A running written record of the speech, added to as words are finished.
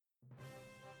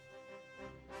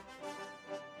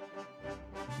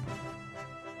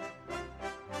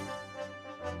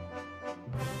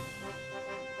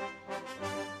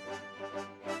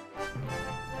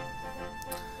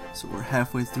So we're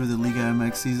halfway through the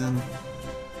LigaMX season.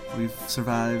 We've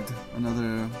survived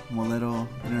another Molero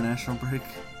international break.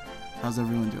 How's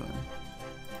everyone doing?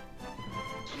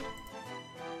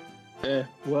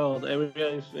 Well, everyone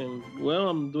is well.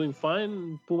 I'm doing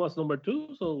fine. Pumas number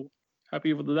 2, so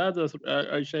happy with that. That's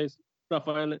Arisha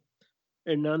Rafael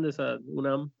Hernandez at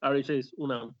UNAM. Arisha is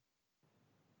UNAM.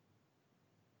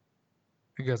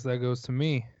 I guess that goes to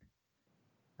me.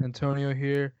 Antonio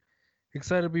here.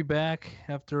 Excited to be back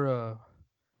after a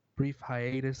brief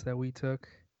hiatus that we took,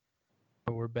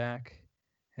 but we're back.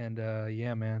 And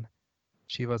yeah, man,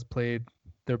 Chivas played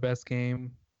their best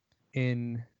game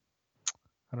in,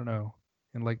 I don't know,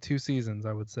 in like 2 seasons,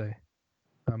 I would say.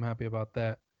 I'm happy about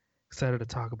that. Excited to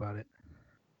talk about it.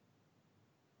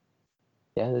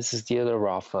 Yeah, this is the other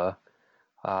Rafa.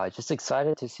 Just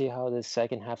excited to see how the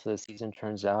second half of the season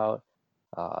turns out.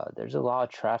 There's a lot of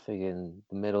traffic in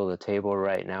the middle of the table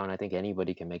right now, and I think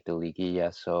anybody can make the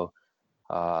Liguilla. So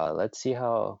let's see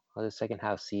how the second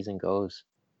half season goes.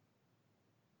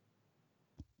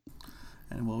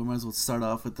 And well, we might as well start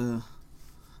off with the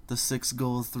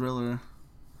 6-goal thriller.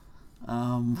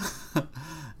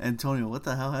 Antonio, what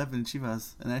the hell happened in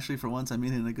Chivas? And actually, for once, I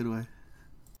mean it in a good way.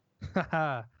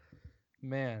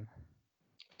 Man,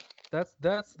 that's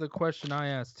the question I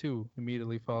asked too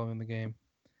immediately following the game.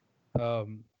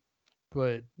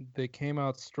 But they came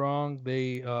out strong.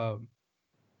 They,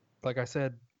 like I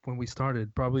said when we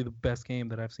started, probably the best game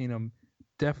that I've seen them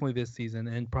definitely this season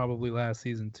and probably last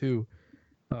season too.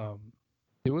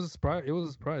 It was a surprise. It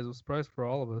was a surprise for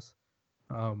all of us.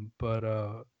 But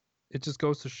it just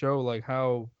goes to show like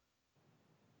how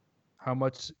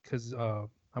much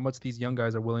these young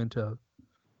guys are willing to,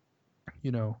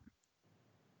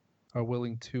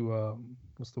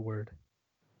 what's the word?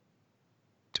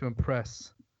 To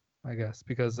impress, I guess,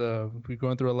 because we're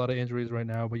going through a lot of injuries right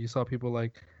now. But you saw people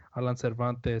like Alan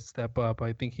Cervantes step up.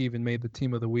 I think he even made the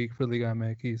team of the week for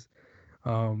LigaMX.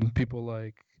 People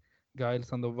like Gael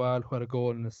Sandoval, who had a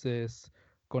goal and an assist.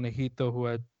 Conejito, who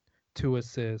had 2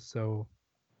 assists. So,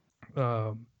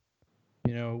 we're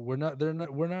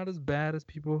not as bad as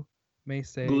people may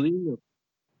say.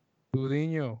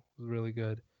 Gudiño was really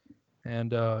good.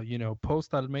 And,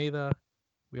 post Almeida,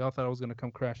 we all thought it was going to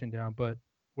come crashing down, but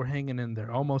we're hanging in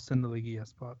there, almost in the Liguilla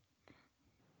spot.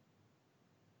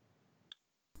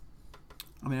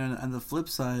 I mean, on the flip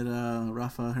side,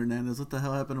 Rafa Hernandez, what the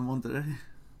hell happened to Monterrey?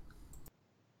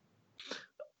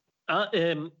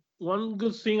 One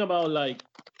good thing about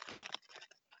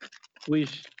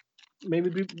which maybe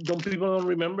people don't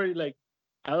remember, like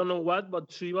I don't know what, but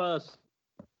Chivas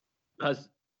has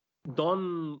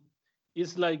done.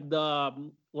 It's like the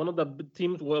one of the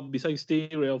teams, well, besides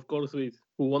Tigre, of course, who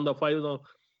won the final.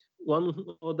 One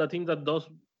of the teams that does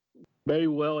very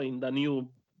well in the new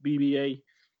BBA,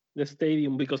 the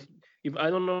stadium, because if I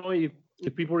don't know if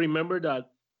people remember that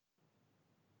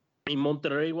in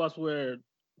Monterrey was where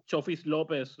Chofis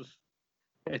Lopez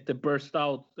burst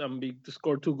out and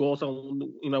scored 2 goals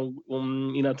in a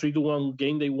 3-1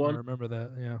 game they won. I remember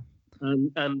that, yeah.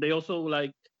 And they also,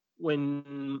 like,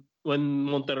 when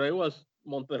Monterrey was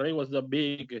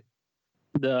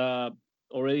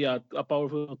already a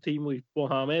powerful team with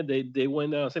Mohamed, they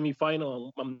went a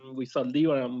semifinal with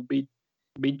Saldivar and beat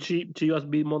Chivas,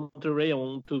 beat Monterrey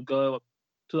and to go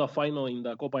to the final in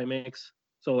the Copa MX.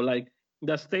 So like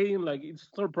the stadium, like it's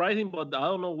surprising, but I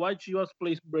don't know why Chivas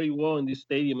plays very well in this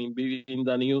stadium in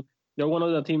the new. They're one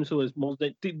of the teams who is most.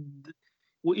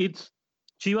 It's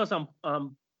Chivas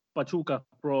and Pachuca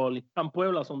probably, and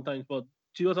Puebla sometimes, but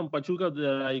Chivas and Pachuca,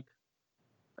 they're like,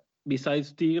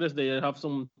 besides Tigres, they have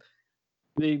some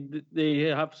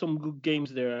good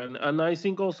games there, and I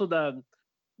think also that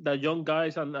the young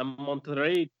guys and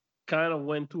Monterrey kind of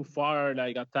went too far,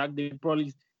 like attack. They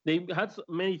had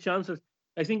many chances.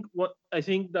 I think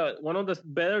that one of the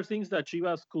better things that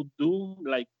Chivas could do,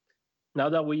 like now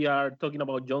that we are talking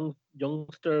about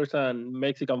youngsters and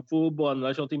Mexican football and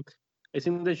national team, I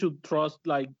think they should trust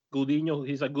like Gudiño.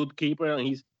 He's a good keeper,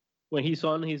 and when he's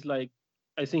on, he's like,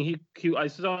 I think I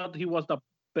thought he was the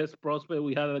best prospect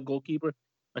we had as a goalkeeper,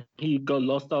 and he got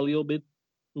lost a little bit.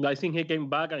 And I think he came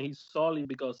back and he's solid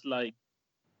because, like,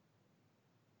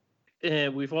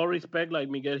 with all respect, like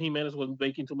Miguel Jimenez was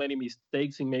making too many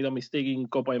mistakes. He made a mistake in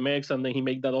Copa MX, and then he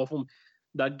made that awful.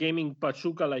 That game in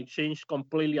Pachuca like changed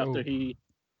completely after he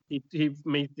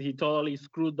totally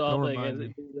screwed up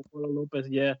against Lopez.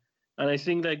 Yeah, and I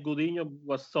think that Gudiño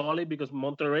was solid because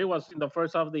Monterrey was in the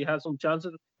first half. They had some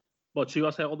chances, but she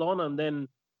was held on, and then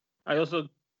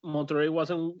Monterrey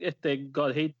wasn't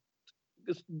got hit.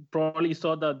 Probably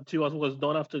saw that Chivas was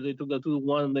done after they took the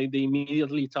 2-1. They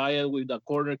immediately tied with the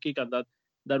corner kick, and that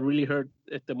that really hurt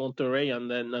the Monterrey, and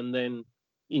then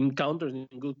in counters, in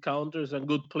good counters and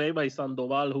good play by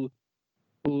Sandoval,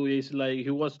 who is like he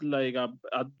was like a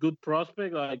good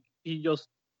prospect. Like he just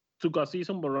took a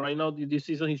season, but right now this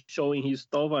season he's showing his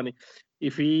stuff. And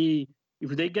if they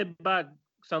get back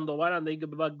Sandoval and they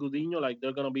get back Gudiño, like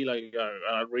they're gonna be like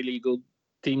a really good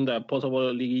team, that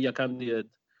possible Liguilla candidate,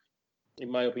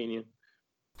 in my opinion.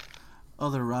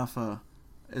 Other Rafa,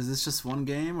 is this just one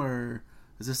game or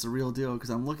is this the real deal? Because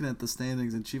I'm looking at the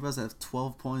standings and Chivas have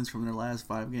 12 points from their last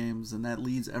 5 games, and that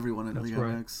leads everyone in Liga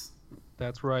MX.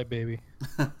 That's right, baby.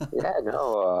 Yeah,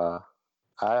 no,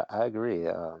 I agree.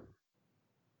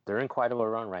 They're in quite of a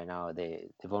run right now.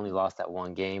 They've only lost that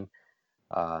one game.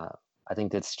 I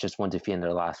think that's just one defeat in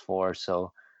their last 4.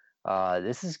 So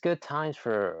this is good times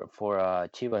for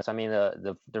Chivas. I mean,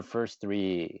 their first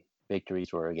 3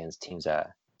 victories were against teams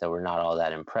that were not all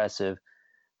that impressive.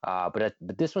 But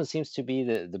this one seems to be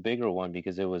the bigger one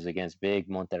because it was against big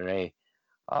Monterrey.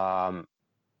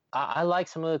 I like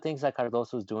some of the things that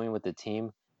Cardoso is doing with the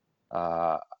team.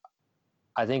 I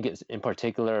think it's in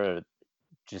particular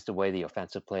just the way the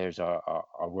offensive players are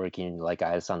working, like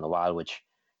Ael Sandoval, which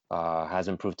has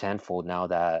improved tenfold now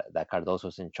that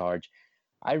Cardoso's in charge.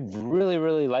 I really,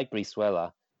 really like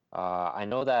Brizuela. I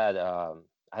know that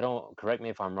I don't, correct me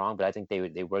if I'm wrong, but I think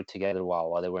they worked together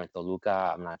while they were in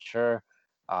Toluca. I'm not sure.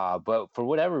 But for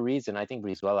whatever reason, I think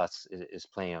Brizuela is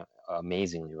playing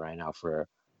amazingly right now for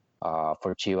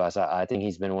Chivas. I think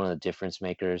he's been one of the difference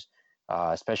makers,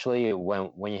 especially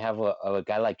when you have a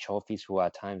guy like Chofis, who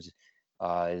at times,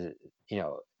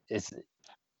 is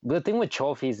the thing with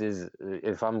Chofis is,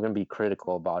 if I'm going to be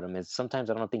critical about him, is sometimes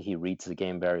I don't think he reads the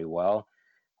game very well.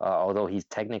 Although he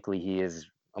is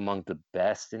among the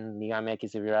best in LigaMX,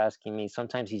 if you're asking me.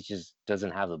 Sometimes he just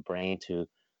doesn't have the brain to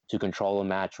control a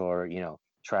match, or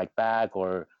track back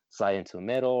or slide into the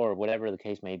middle, or whatever the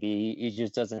case may be. He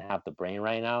just doesn't have the brain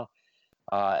right now.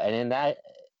 And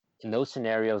in those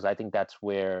scenarios, I think that's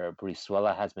where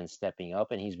Brizuela has been stepping up,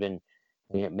 and he's been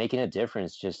making a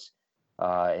difference just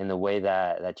in the way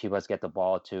that Chivas get the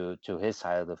ball to his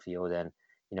side of the field, and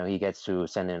he gets to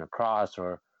send in a cross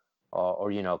or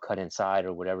cut inside,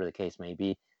 or whatever the case may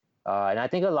be. And I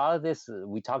think a lot of this,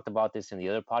 we talked about this in the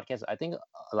other podcast, I think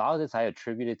a lot of this I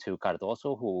attributed to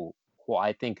Cardoso, who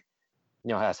I think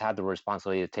has had the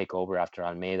responsibility to take over after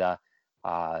Almeida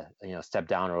stepped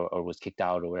down or was kicked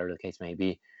out, or whatever the case may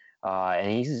be. And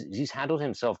he's handled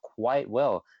himself quite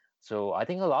well. So I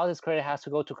think a lot of this credit has to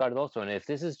go to Cardoso. And if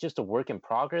this is just a work in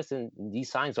progress, then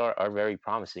these signs are very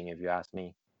promising, if you ask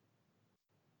me.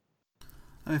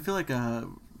 I feel like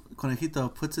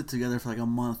Conejito puts it together for like a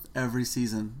month every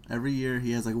season. Every year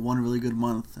he has like one really good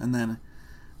month, and then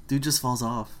dude just falls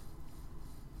off.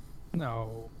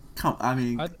 No. I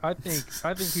mean, I think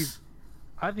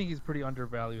he's pretty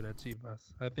undervalued at Chivas.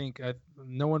 I think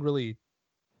no one really,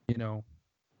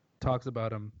 talks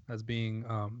about him as being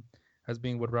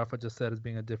what Rafa just said, as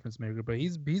being a difference maker. But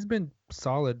he's been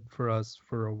solid for us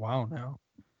for a while now.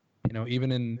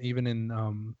 Even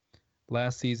in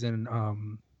last season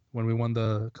when we won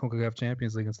the CONCACAF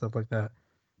Champions League and stuff like that.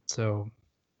 So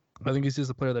I think he's just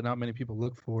a player that not many people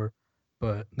look for,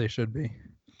 but they should be.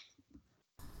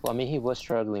 Well, I mean, he was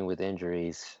struggling with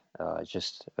injuries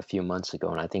just a few months ago,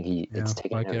 and I think it's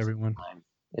taken him some time.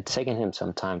 It's taken him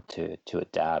some time to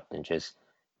adapt and just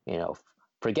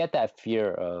forget that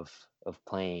fear of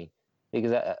playing.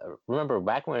 Because remember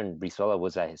back when Brizuela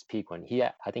was at his peak, when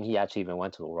I think he actually even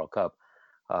went to the World Cup.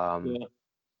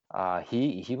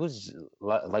 He was,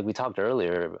 like we talked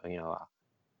earlier,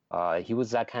 he was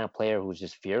that kind of player who was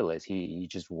just fearless. He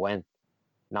just went.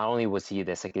 Not only was he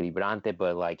desequilibrante,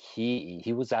 but like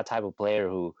he was that type of player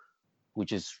who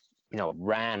just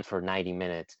ran for 90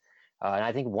 minutes. And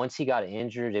I think once he got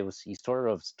injured, he sort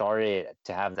of started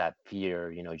to have that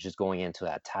fear, just going into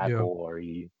that tackle, or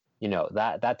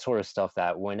that sort of stuff,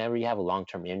 that whenever you have a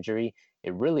long-term injury,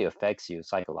 it really affects you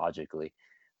psychologically.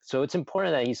 So it's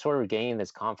important that he's sort of gaining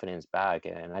his confidence back,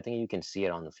 and I think you can see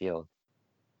it on the field.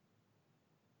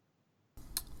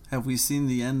 Have we seen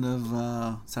the end of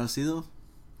Salcido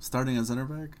starting at center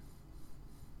back?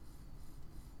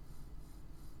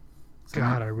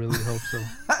 God, I really hope so.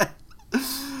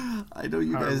 I know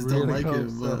you guys don't like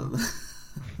him, but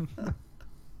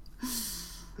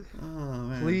oh,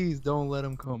 man. Please don't let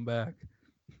him come back.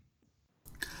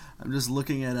 I'm just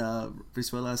looking at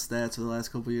Brizuela's stats for the last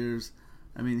couple years.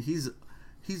 I mean, he's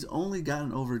only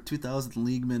gotten over 2,000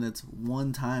 league minutes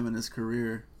one time in his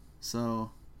career.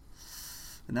 So,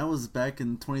 and that was back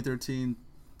in 2013,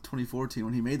 2014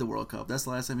 when he made the World Cup. That's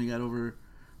the last time he got over.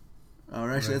 Or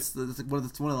actually, right.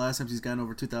 That's one of the last times he's gotten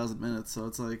over 2,000 minutes. So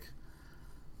it's like,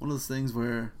 one of those things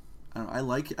where I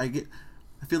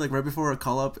feel like right before a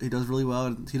call up he does really well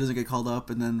and he doesn't get called up,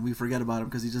 and then we forget about him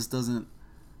because he just doesn't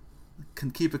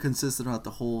can keep it consistent throughout the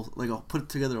whole, like, I'll put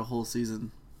together a whole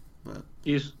season. But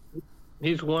he's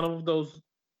one of those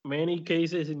many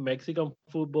cases in Mexican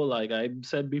football. Like I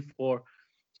said before,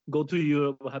 go to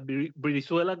Europe. Have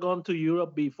Brizuela gone to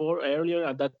Europe before, earlier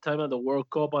at that time at the World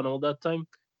Cup and all that time?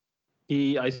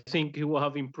 I think he will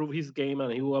have improved his game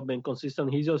and he will have been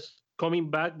consistent. He's just coming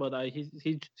back, but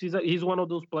he's one of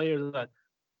those players that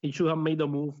he should have made the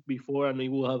move before, and it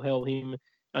would have helped him.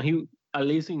 And he, at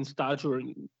least in stature, of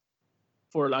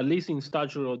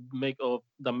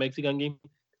the Mexican game.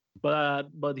 But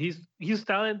he's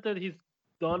talented. He's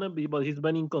done it, but he's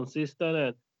been inconsistent.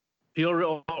 And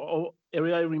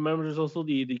everybody remembers also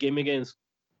the game against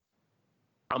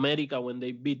America when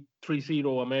they beat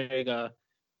 3-0 America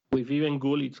with even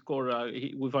Gullit score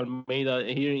with Almeida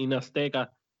here in Azteca.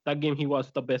 That game he was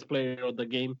the best player of the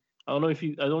game. I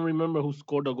don't remember who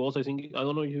scored the goals. I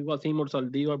don't know if it was him or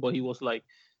Saldívar, but he was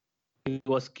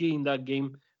key in that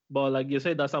game. But like you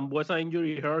said, the Sambuesa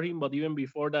injury hurt him. But even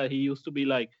before that, he used to be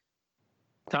like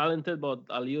talented, but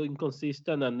a little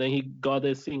inconsistent. And then he got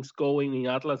the things going in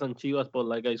Atlas and Chivas. But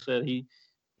like I said, he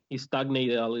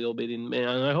stagnated a little bit. And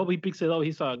I hope he picks it up.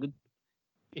 He's a good.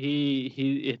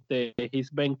 He's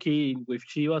been key with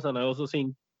Chivas, and I also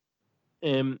think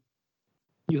you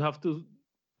have to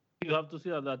see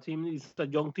that team is a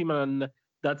young team, and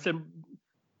that's the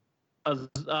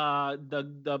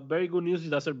very good news is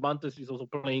that Cervantes is also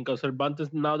playing, because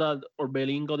Cervantes, now that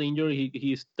Orbelin got injured,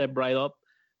 he stepped right up,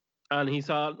 and he's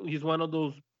one of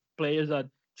those players that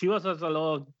Chivas has a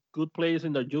lot of good players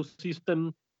in their youth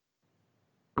system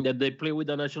that they play with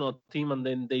the national team, and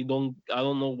then they don't. I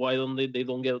don't know why they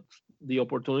don't get the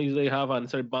opportunities they have. And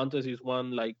Cervantes is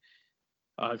one. Like,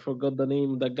 I forgot the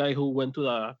name. The guy who went to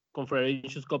the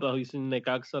Confederations Cup, he's in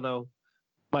Necaxa now.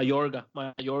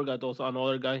 Mayorga, also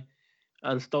another guy,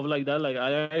 and stuff like that. Like,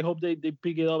 I hope they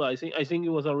pick it up. I think it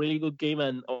was a really good game,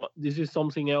 and this is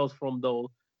something else from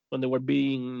when they were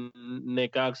beating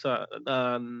Necaxa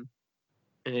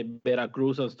and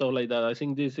Veracruz and stuff like that. I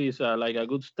think this is like a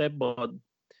good step, but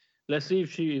let's see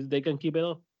if they can keep it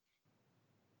up.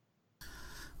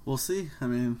 We'll see. I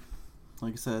mean,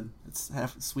 like I said,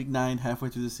 it's week 9, halfway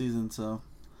through the season. So,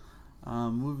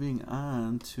 moving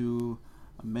on to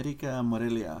America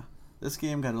Morelia. This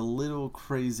game got a little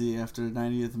crazy after the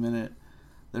 90th minute.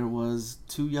 There was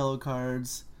 2 yellow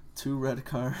cards, 2 red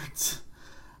cards.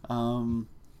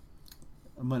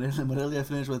 Morelia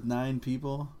finished with 9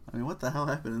 people. I mean, what the hell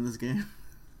happened in this game?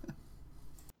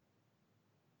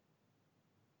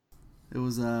 It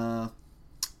was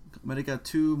America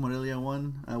 2, Morelia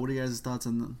 1. What are you guys' thoughts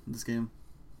on this game?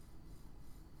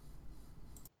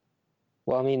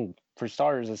 Well, I mean, for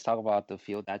starters, let's talk about the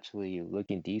field actually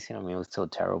looking decent. I mean, it was still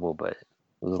terrible, but it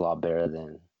was a lot better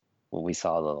than what we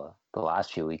saw the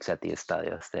last few weeks at the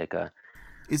Estadio Azteca.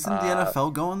 Isn't the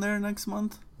NFL going there next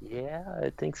month? Yeah,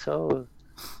 I think so.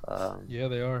 Yeah,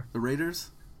 they are. The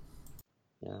Raiders?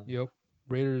 Yeah. Yep.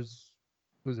 Raiders.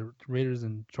 Was it Raiders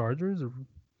and Chargers or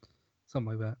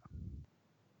something like that?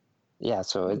 Yeah,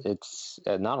 so it's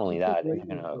not only that, they're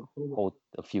going to hold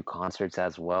a few concerts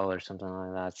as well or something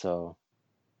like that. So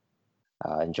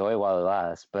enjoy it while it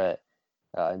lasts. But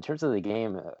in terms of the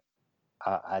game,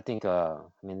 I think, I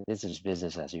mean, this is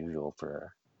business as usual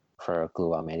for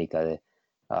Club America.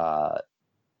 I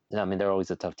mean, they're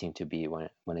always a tough team to beat when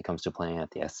it comes to playing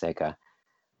at the Azteca.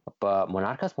 But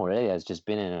Monarcas Morelia has just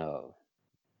been in a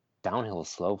downhill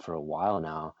slope for a while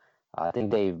now. I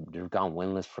think they've gone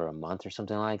winless for a month or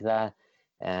something like that.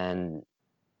 And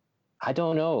I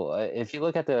don't know. If you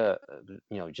look at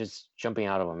just jumping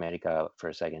out of America for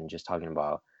a second, just talking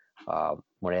about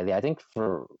Morelia, I think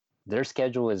for their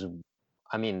schedule is,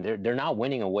 I mean, they're not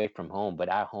winning away from home, but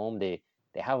at home they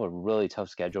have a really tough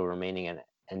schedule remaining.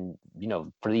 And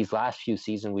for these last few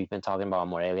seasons, we've been talking about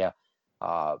Morelia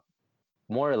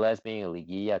more or less being a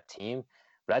Liguilla team.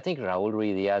 But I think Raúl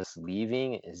Ruiz Diaz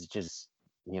leaving is just,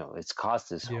 it's cost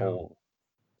this whole,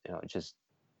 just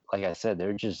like I said,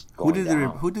 they're just going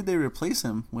down. Who did they replace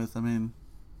him with? I mean,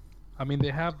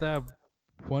 they have that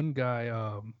one guy.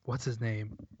 What's his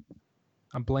name?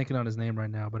 I'm blanking on his name right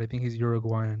now, but I think he's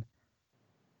Uruguayan.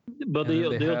 But they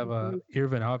have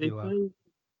Irvin Avila.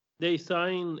 They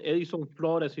signed Edison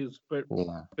Flores, who's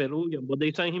Peruvian, but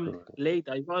they signed him late.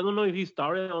 I don't know if he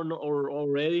started or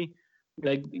already.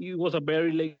 Like, it was a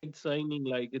very late signing.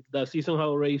 Like, the season had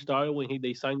already started when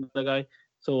they signed the guy.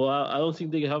 So I don't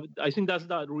think they have. I think that's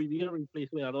that Rivera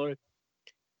replacement another.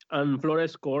 And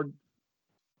Flores scored.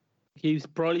 He's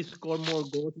probably scored more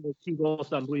goals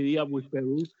than Ruiz with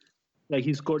Peru. Like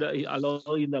he scored a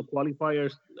lot in the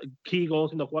qualifiers, key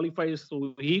goals in the qualifiers.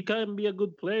 So he can be a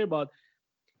good player, but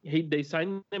they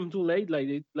signed him too late.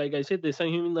 Like I said, they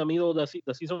signed him in the middle of the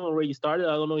season already started.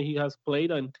 I don't know if he has played,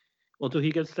 and until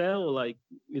he gets settled, like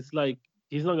it's like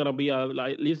he's not gonna be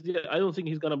at least I don't think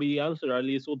he's gonna be the answer at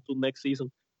least until next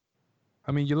season.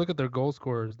 I mean, you look at their goal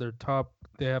scorers. They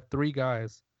have 3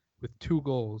 guys with 2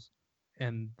 goals,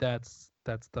 and that's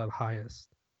the highest.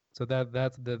 So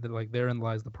that's like therein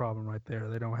lies the problem right there.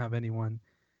 They don't have anyone.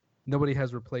 Nobody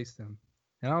has replaced him,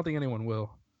 and I don't think anyone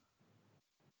will.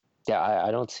 Yeah, I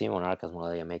don't see Monarcas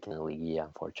Morelia making the Liguilla,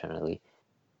 unfortunately.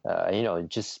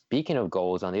 Just speaking of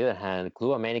goals, on the other hand,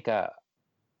 Club America,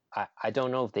 I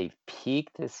don't know if they've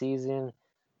peaked this season.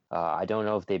 I don't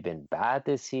know if they've been bad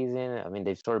this season. I mean,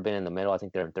 they've sort of been in the middle. I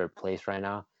think they're in 3rd place right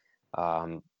now.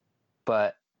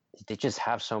 But they just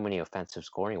have so many offensive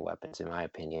scoring weapons, in my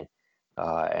opinion.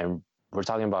 And we're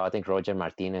talking about, I think, Roger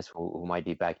Martinez, who might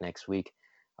be back next week.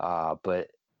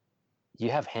 But you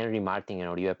have Henry Martin and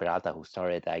Oribe Peralta who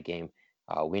started that game.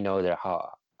 We know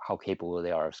how capable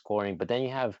they are of scoring. But then you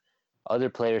have other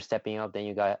players stepping up. Then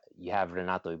you have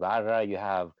Renato Ibarra, you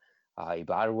have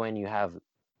Ibarwen, you have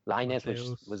Lainez, which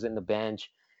was in the bench.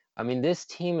 I mean, this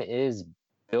team is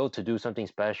built to do something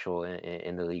special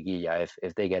in the Liguilla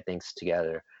if they get things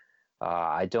together.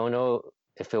 I don't know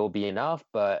if it will be enough,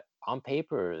 but on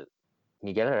paper,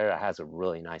 Miguel Herrera has a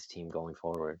really nice team going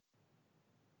forward.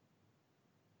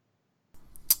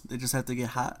 They just have to get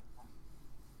hot.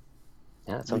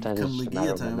 Yeah, sometimes it's just a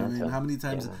matter of time. momentum. I mean, how many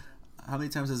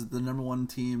times has the number 1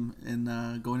 team in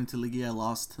going into Liguilla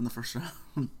lost in the first round?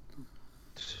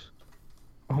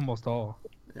 Almost all.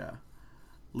 Yeah.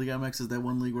 LigaMX is that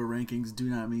one league where rankings do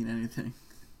not mean anything.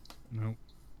 Nope.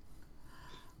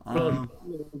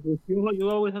 You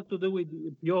always have to do with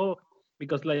Piojo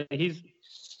because like he's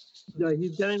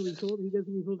getting results. He gets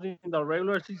results in the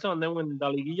regular season, and then when the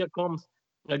Liguilla comes,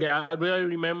 like I really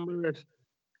remember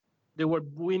they were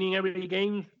winning every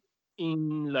game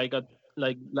in like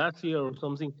last year or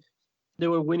something. They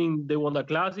were winning. They won the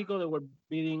Clásico. They were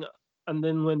beating, and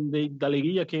then when the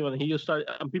Liguilla came and he just started,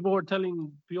 and people were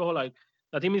telling Piojo like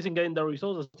the team isn't getting the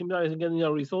results. The team that isn't getting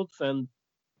the results, and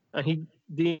he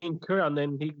didn't care. And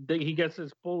then he gets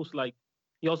exposed. Like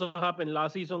it also happened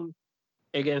last season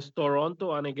against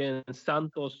Toronto and against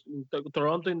Santos.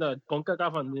 Toronto in the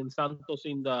CONCACAF and then Santos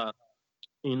in the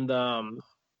in the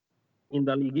in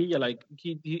the Liguilla. Like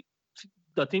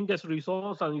the team gets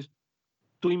results and is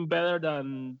doing better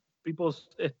than people's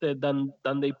than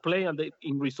they play and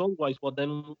in result wise, but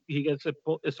then he gets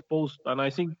exposed. And I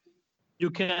think you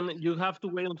have to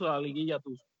wait until the Liguilla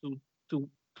to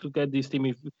get this team.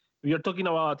 If you're talking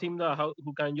about a team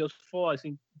who can just fall, I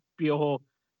think Piojo's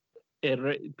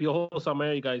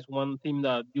America is one team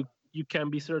that you can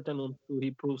be certain until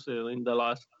he proves it in the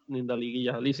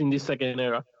Liguilla, at least in this second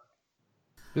era.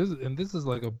 This is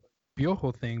like a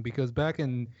Piojo thing because back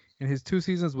in his 2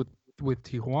 seasons with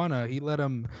Tijuana, he led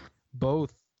them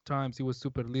both times. He was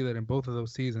super leader in both of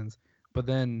those seasons. But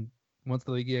then once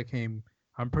the Liguilla came,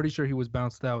 I'm pretty sure he was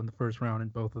bounced out in the first round in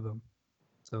both of them.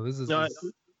 So this is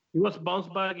he was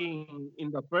bounced back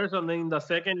in the first, and then in the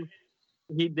second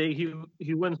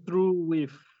he went through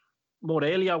with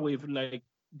Morelia with like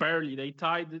barely. They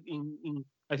tied in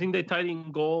I think they tied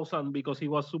in goals, and because he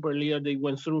was super leader, they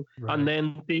went through, right. And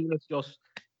then Tigres just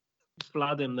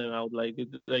flattened them out like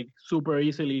super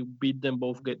easily, beat them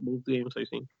both games, I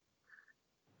think.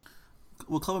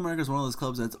 Well, Club America is one of those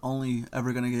clubs that's only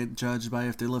ever going to get judged by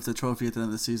if they lift a trophy at the end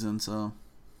of the season. So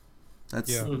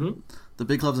that's the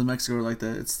big clubs in Mexico are like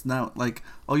that. It's not like,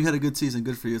 oh, you had a good season,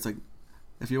 good for you. It's like,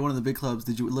 if you're one of the big clubs,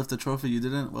 did you lift a trophy? You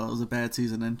didn't? Well, it was a bad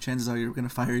season, and chances are you're going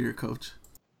to fire your coach.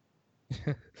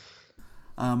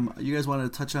 You guys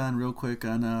wanted to touch on real quick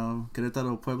on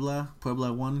Querétaro Puebla.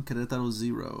 Puebla 1, Querétaro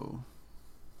 0.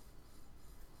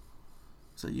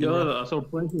 So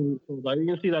surprising. I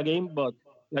didn't see that game, but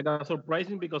like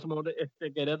surprising because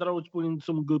Querétaro was putting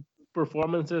some good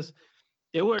performances.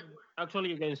 They were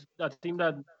actually against that team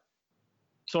that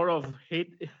sort of hit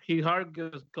hard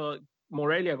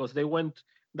Morelia because they went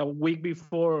the week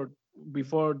before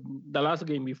the last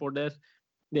game before this.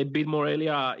 They beat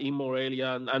Morelia in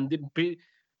Morelia and they beat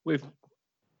with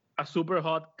a super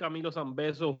hot Camilo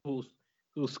Zambeso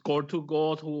who scored 2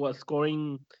 goals, who was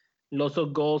scoring lots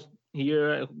of goals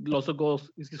here, lots of goals.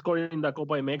 He's scoring in the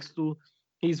Copa MX too.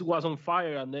 He was on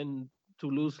fire, and then to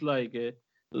lose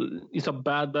it's a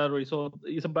bad result.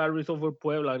 It's a bad result for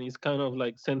Puebla, and it's kind of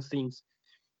like sends things.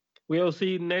 We'll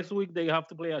see next week. They have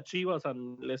to play at Chivas,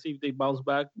 and let's see if they bounce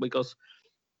back because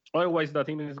otherwise the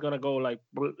team is gonna go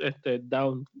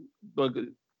down. But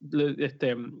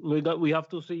we have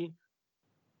to see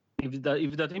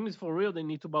if the team is for real, they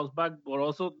need to bounce back. But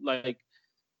also, like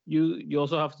you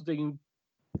also have to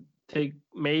take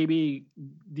maybe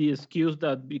the excuse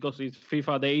that because it's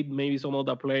FIFA date, maybe some of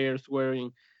the players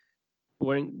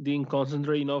didn't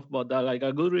concentrate enough. But that, like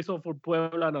a good result for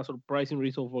Puebla and a surprising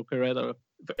result for Querétaro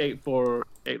for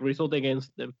a result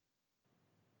against them.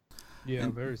 Yeah,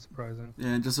 very surprising.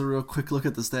 Yeah, and just a real quick look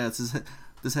at the stats.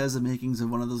 This has the makings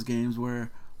of one of those games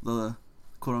where the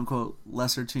quote-unquote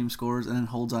lesser team scores and then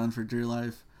holds on for dear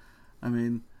life. I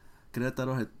mean,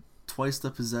 Querétaro had twice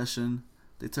the possession.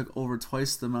 They took over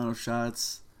twice the amount of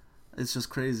shots. It's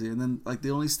just crazy. And then, like, the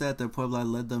only stat that Puebla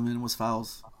led them in was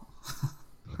fouls.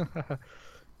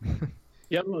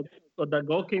 Yeah, but that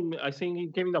goal came. I think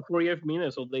it came in the 40th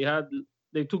minute, so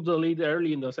they took the lead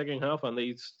early in the second half, and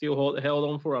they still held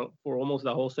on for almost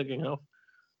the whole second half.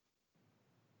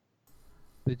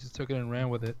 They just took it and ran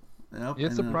with it. Yep,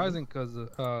 It's surprising because,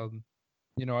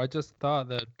 I just thought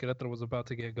that Querétaro was about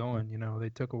to get going. They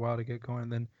took a while to get going.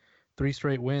 Then 3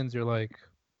 straight wins, you're like,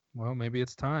 well, maybe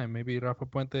it's time. Maybe Rafa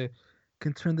Puente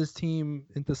can turn this team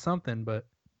into something, but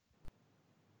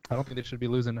I don't think they should be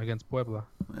losing against Puebla.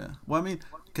 Yeah. Well, I mean,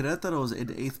 Querétaro is in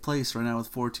 8th place right now with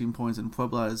 14 points, and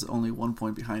Puebla is only 1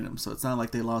 point behind them. So it's not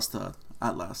like they lost to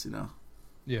Atlas,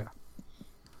 Yeah.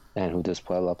 And who does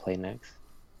Puebla play next?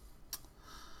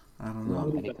 I don't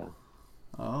know.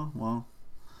 Oh, well,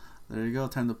 there you go.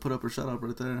 Time to put up or shut up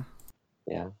right there.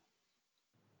 Yeah.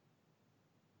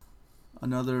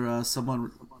 Another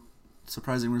somewhat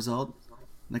surprising result.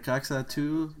 Necaxa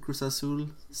 2, Cruz Azul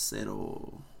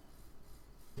 0.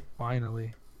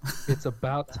 Finally. It's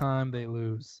about time they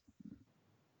lose.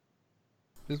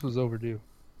 This was overdue.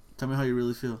 Tell me how you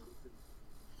really feel.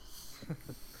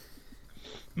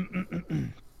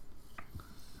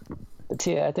 But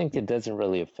yeah, I think it doesn't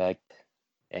really affect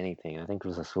anything. I think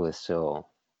Cruz Azul is still...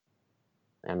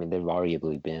 I mean, they've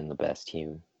arguably been the best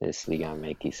team this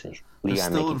LigaMX. They're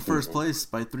still in first place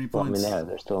by 3 points. Well, I mean, yeah,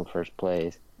 they're still in first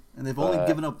place. And they've only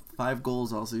given up 5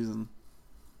 goals all season.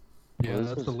 Yeah,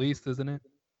 that's the least, isn't it?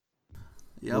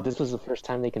 Yeah. Well, this was the first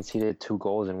time they conceded 2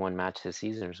 goals in one match this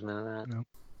season or something like that.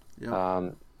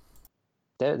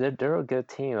 Yep. They're a good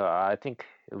team. I think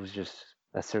it was just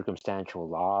a circumstantial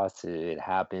loss. It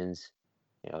happens.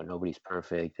 Nobody's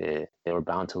perfect. They were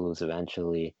bound to lose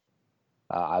eventually.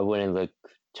 I wouldn't look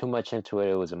too much into it.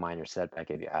 It was a minor setback,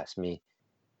 if you ask me.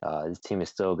 This team is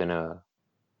still gonna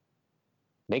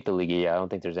make the league. I don't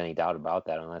think there's any doubt about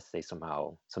that, unless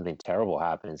something terrible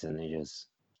happens and they just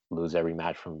lose every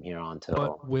match from here on till.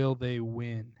 But will they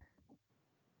win?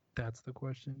 That's the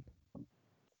question.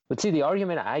 But see, the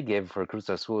argument I give for Cruz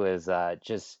Azul is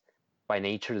just by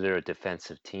nature they're a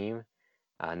defensive team,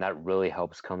 and that really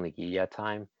helps come Liguilla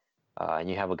time. And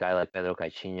you have a guy like Pedro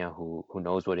Caixinha who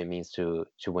knows what it means to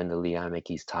win the Liga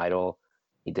MX title.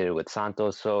 He did it with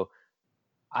Santos. So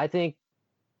I think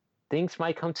things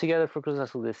might come together for Cruz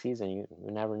Azul this season. You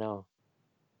never know.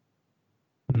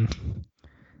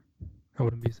 I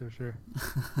wouldn't be so sure.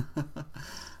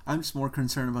 I'm just more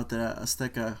concerned about the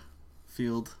Azteca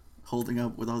field holding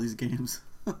up with all these games.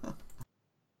 Yeah,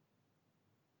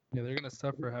 they're going to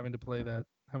suffer having to play in the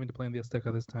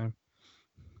Azteca this time.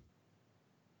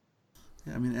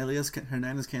 Yeah, I mean, Elias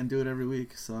Hernandez can't do it every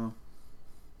week, so.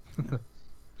 Yeah.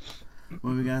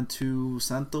 Moving on to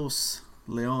Santos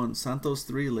Leon. Santos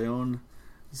 3, Leon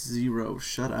 0.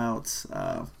 Shutouts.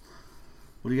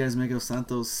 What do you guys make of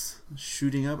Santos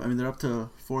shooting up? I mean, they're up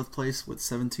to 4th place with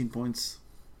 17 points.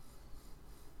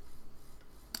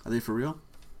 Are they for real?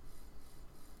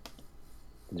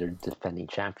 They're defending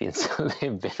champions, so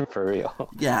they've been for real.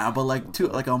 Yeah, but like 2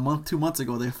 months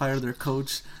ago, they fired their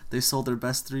coach. They sold their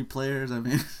best 3 players. I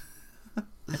mean,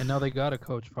 and now they got a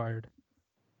coach fired.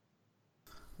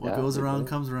 What goes around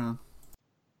comes around.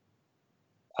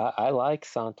 I like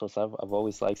Santos. I've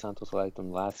always liked Santos. I liked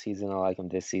them last season. I like them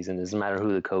this season. Doesn't matter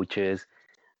who the coach is.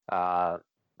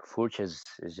 Furch is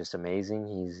just amazing.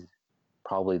 He's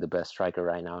probably the best striker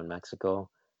right now in Mexico.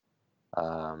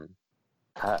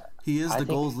 He is the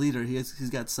goals leader. He's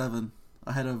got 7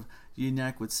 ahead of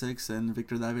Gignac with 6 and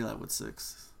Victor Davila with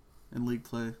 6 in league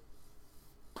play.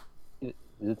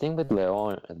 The thing with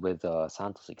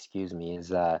Santos, is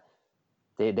that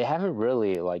they haven't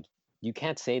really, like, you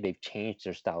can't say they've changed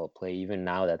their style of play even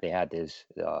now that they had this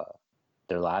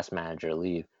their last manager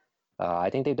leave.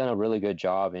 I think they've done a really good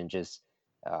job in just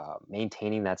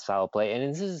maintaining that style of play.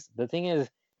 And the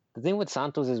thing with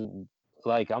Santos is,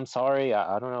 like, I'm sorry,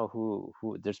 I don't know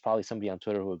who there's probably somebody on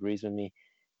Twitter who agrees with me.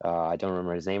 I don't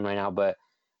remember his name right now, but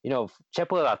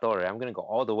Chepo de la Torre, I'm gonna go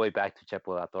all the way back to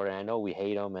Chepo de la Torre. I know we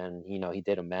hate him and he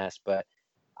did a mess, but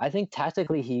I think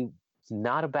tactically he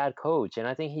not a bad coach, and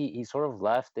I think he sort of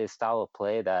left this style of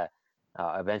play that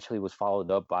eventually was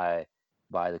followed up by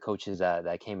the coaches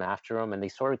that came after him, and they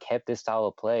sort of kept this style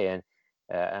of play. And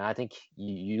I think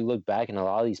you look back, and a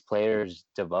lot of these players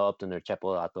developed under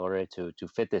Chepo La Torre to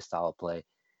fit this style of play,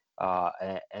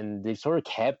 and they sort of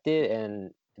kept it,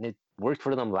 and it worked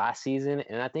for them last season.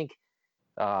 And I think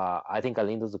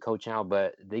Galindo's the coach now,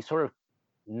 but they sort of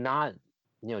not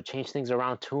changed things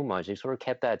around too much. They sort of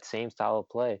kept that same style of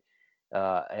play,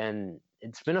 and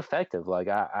it's been effective. Like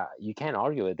you can't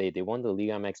argue it. They won the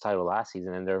LigaMX title last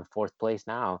season, and they're fourth place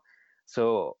now.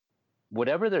 So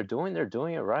whatever they're doing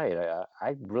it right.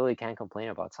 I really can't complain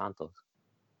about Santos.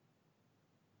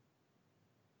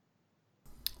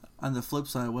 On the flip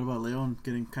side, what about Leon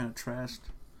getting kind of trashed?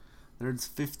 They're in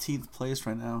 15th place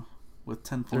right now with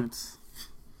 10 points.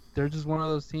 They're just one of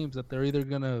those teams that they're either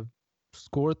going to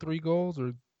score 3 goals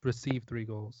or receive 3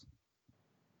 goals.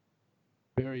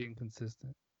 Very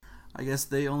inconsistent. I guess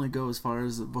they only go as far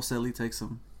as Boselli takes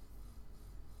them.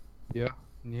 Yeah,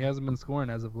 and he hasn't been scoring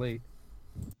as of late.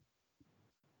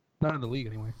 Not in the league,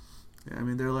 anyway. Yeah, I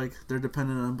mean, they're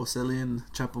dependent on Boselli and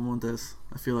Chapo Montes.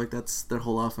 I feel like that's their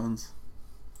whole offense.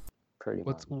 Pretty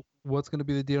much. What's going to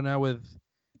be the deal now with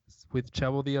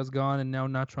Chavo Diaz gone and now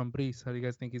Nacho Ambriz? How do you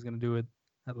guys think he's going to do it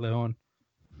at León?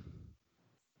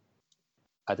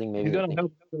 I think maybe he's gonna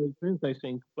help the defense, I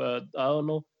think, but I don't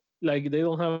know. Like, they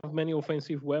don't have many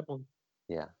offensive weapons.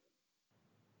 Yeah.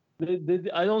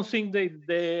 I don't think they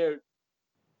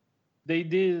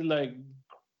did, like,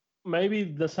 maybe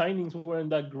the signings weren't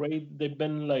that great. They've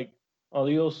been like a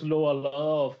little slow. A lot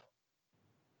of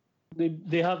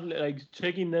they have, like,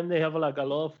 checking them. They have like a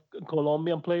lot of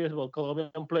Colombian players,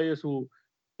 who,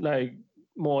 like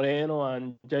Moreno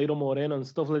and Jairo Moreno and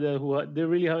stuff like that, who they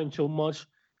really haven't shown much.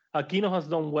 Aquino has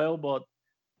done well, but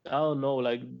I don't know.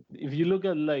 Like, if you look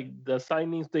at, like, the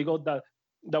signings, they got that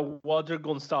Walter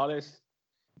Gonzalez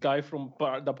guy from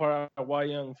the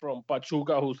Paraguayan from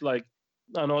Pachuca, who's like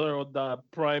another of the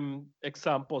prime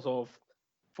examples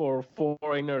for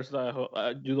foreigners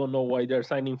that you don't know why they're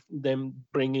signing them,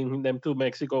 bringing them to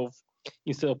Mexico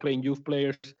instead of playing youth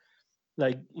players.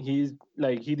 Like, he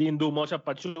didn't do much at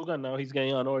Pachuca. Now he's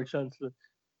getting another chance.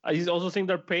 He's also saying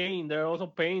they're also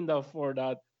paying for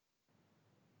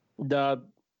that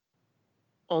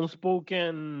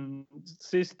unspoken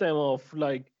system of,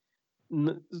 like,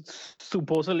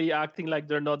 supposedly acting like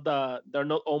they're not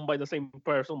owned by the same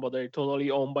person, but they're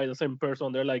totally owned by the same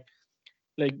person. They're like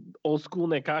old school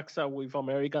Necaxa with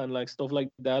America and, like, stuff like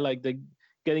that. Like, they're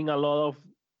getting a lot of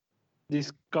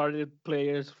discarded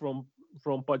players from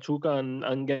Pachuca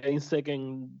and getting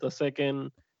the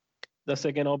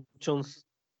second options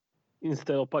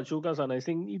instead of Pachucas. And I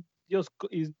think it just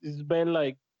it's been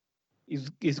like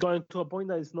it's going to a point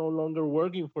that it's no longer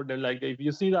working for them. Like, if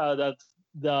you see that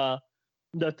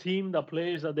the team, the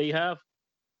players that they have,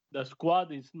 the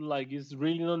squad is like, it's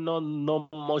really not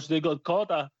much. They got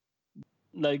Cota,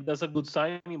 like, that's a good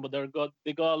signing, but they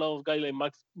got a lot of guys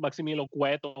like Maximiliano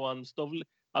Cueto and stuff.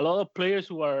 A lot of players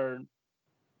who are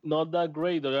not that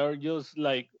great. They are just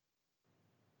like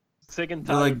second.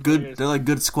 They're like good. Players. They're like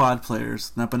good squad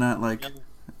players, but not like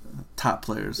top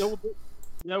players.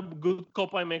 They're good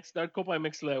Copa MX. They're Copa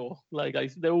MX level. Like,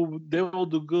 they will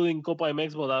do good in Copa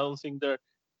MX, but I don't think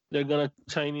they're gonna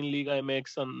shine in Liga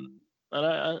MX. And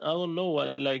I don't know.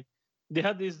 Like, they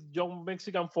had this young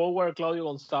Mexican forward Claudio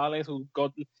Gonzalez who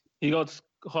got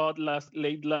hot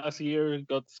late last year.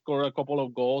 Scored a couple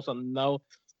of goals, and now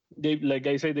they, like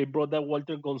I say, they brought that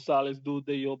Walter Gonzalez dude.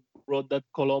 They brought that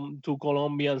two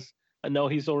Colombians, and now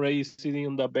he's already sitting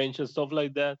on the bench and stuff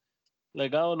like that.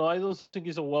 Like, I don't know. I don't think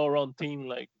it's a well-run team.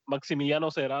 Like,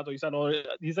 Maximiliano Cerato,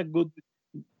 he's a good.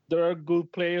 There are good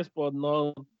players, but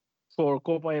not for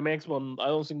Copa MX. But I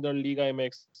don't think they're Liga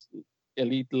MX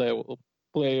elite level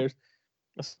players.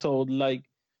 So, like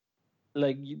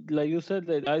you said,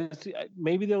 that I see,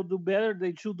 maybe they'll do better.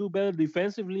 They should do better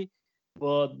defensively.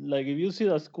 But, like, if you see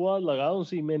the squad, like, I don't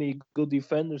see many good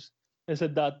defenders. I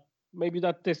said that maybe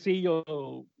that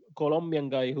Tecillo Colombian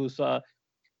guy who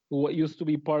used to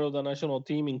be part of the national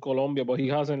team in Colombia, but he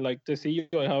hasn't, like Tecillo,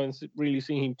 I haven't really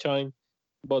seen him shine.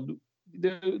 But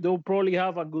they'll probably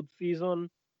have a good season,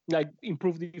 like,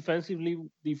 improve defensive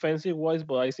wise,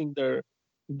 but I think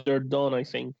they're done, I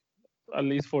think, at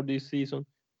least for this season.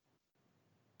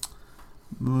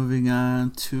 Moving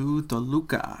on to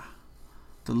Toluca.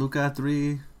 Toluca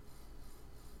 3,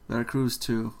 Veracruz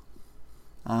 2.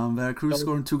 Veracruz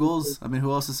scoring 2 goals. I mean,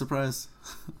 who else is surprised?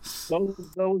 that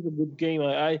was a good game.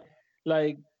 I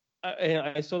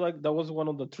saw, like, that was one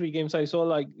of the 3 games I saw.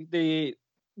 Like, they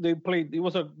played. It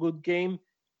was a good game.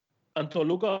 and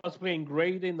Toluca was playing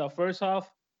great in the first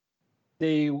half.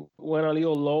 They went a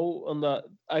little low on the,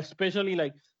 especially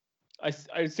like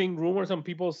I seen rumors and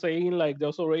people saying like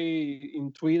there's already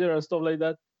in Twitter and stuff like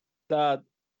that that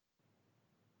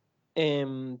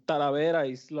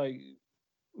Talavera is like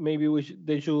maybe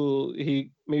they should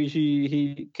he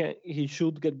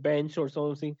should get benched or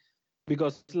something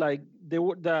because like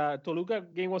the Toluca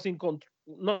game was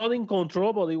not in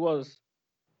control, but it was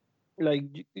like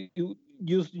you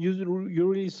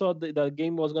really thought that the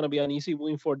game was gonna be an easy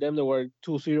win for them. They were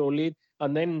 2-0 lead,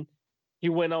 and then he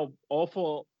went out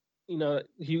awful.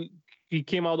 He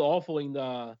came out awful in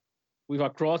the with a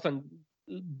cross and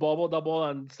bobbled the ball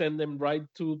and sent them right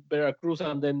to Veracruz,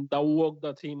 and then that woke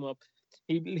the team up.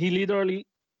 He literally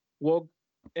woke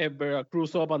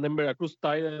Veracruz up, and then Veracruz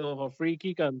tied it off a free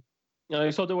kick, and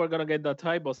I thought they were gonna get that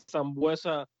tie, but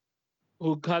Sambuesa,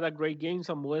 who had a great game,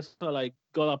 Sambuesa like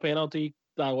got a penalty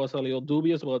that was a little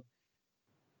dubious, but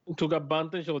took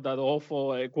advantage of that awful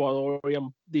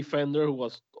Ecuadorian defender who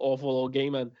was awful all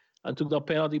game and took the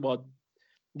penalty, but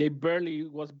they barely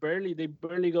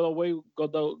got away,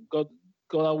 got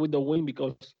out with the win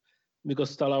because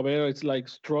Talavera is like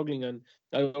struggling, and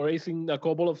I already seen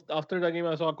after the game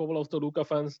I saw a couple of Toluca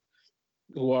fans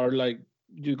who are like,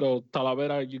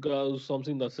 Talavera, you gotta do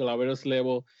something that's Talavera's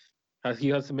level, as he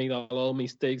has made a lot of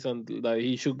mistakes and that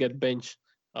he should get benched.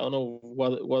 I don't know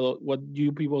what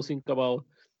you people think about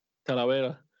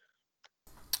Talavera.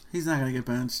 He's not gonna get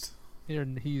benched.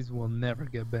 He will never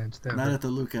get benched. Ever. Not at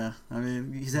Toluca. I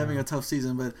mean, he's having a tough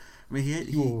season, but I mean,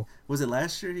 he was it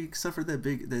last year he suffered that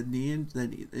knee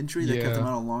injury that kept him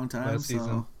out a long time. Last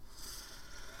season.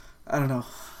 I don't know.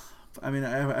 I mean,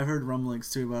 I've heard rumblings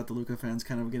too about Toluca fans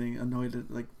kind of getting annoyed,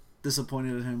 like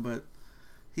disappointed at him, but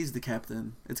he's the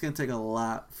captain. It's gonna take a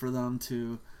lot for them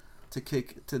to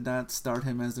not start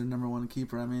him as their number one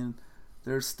keeper. I mean,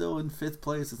 they're still in 5th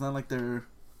place. It's not like they're.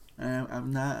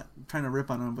 I'm not trying to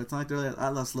rip on them, but it's not like they're at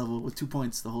Atlas level with 2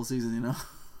 points the whole season, you know.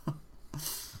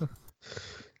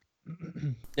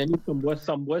 Then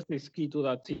Sambuesa is key to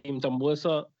that team.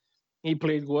 Sambuesa, he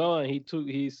played well and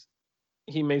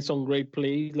he made some great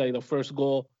plays. Like the first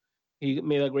goal, he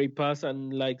made a great pass,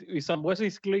 and like if Sambuesa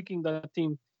is clicking, that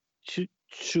team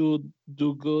should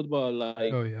do good. But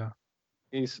like, oh yeah,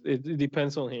 it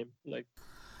depends on him. Like,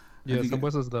 yeah,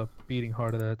 Sambuesa's the beating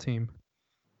heart of that team.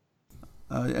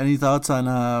 Any thoughts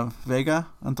on Vega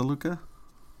on Toluca?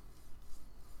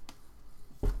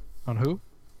 On who?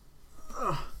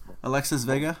 Alexis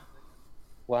Vega.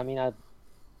 Well, I mean,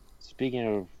 speaking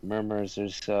of murmurs,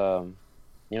 there's that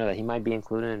he might be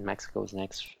included in Mexico's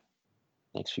next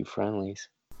few friendlies.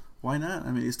 Why not?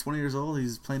 I mean, he's 20 years old.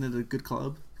 He's playing at a good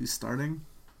club. He's starting.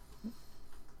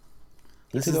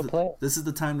 This is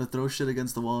the time to throw shit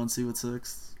against the wall and see what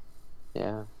sticks.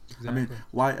 Yeah. Exactly. I mean,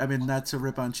 why? I mean, not to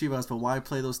rip on Chivas, but why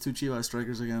play those 2 Chivas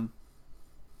strikers again?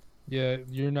 Yeah,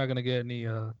 you're not gonna get any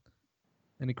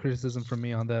criticism from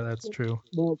me on that. That's true.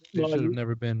 They should have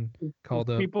never been called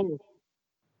up.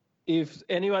 If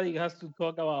anybody has to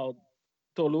talk about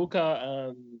Toluca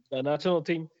and the national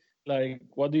team, like,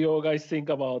 what do you guys think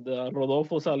about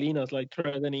Rodolfo Salinas, like,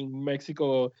 threatening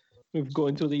Mexico with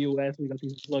going to the U.S. because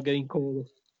he's not getting called?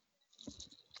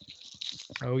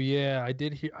 Oh yeah, I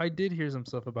did hear some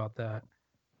stuff about that.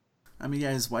 I mean,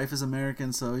 yeah, his wife is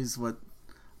American, so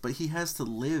but he has to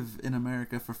live in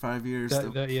America for 5 years That's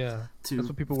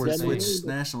what people were switch saying.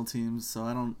 national teams. So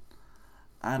I don't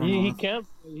know. He can't.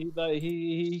 He's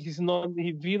not.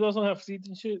 If he doesn't have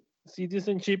citizenship,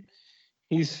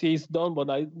 he's done. But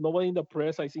nobody in the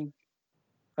press, I think,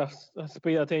 has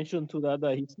paid attention to that.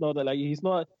 That he's not like he's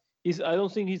not. I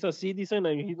don't think he's a citizen,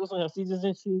 and if he doesn't have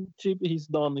citizenship, he's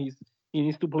done. He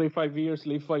needs to play 5 years,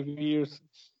 live 5 years,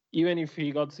 even if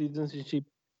he got citizenship.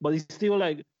 But it's still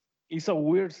like, it's a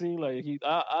weird thing. Like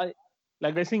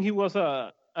I think he was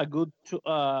a good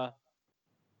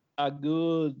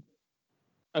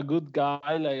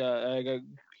guy.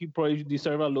 He probably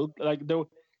deserve a look.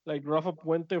 Like Rafa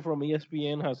Puente from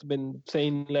ESPN has been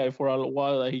saying like for a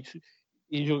while that he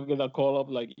should get a call up,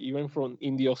 like even from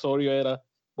in the Osorio era.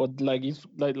 But like it's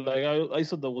like I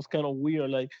thought that was kind of weird.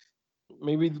 Like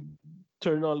maybe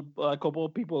turn a couple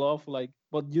of people off. Like,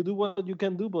 but you do what you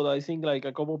can do. But I think like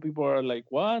a couple of people are like,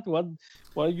 what do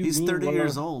you He's mean? 30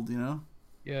 years old, you know.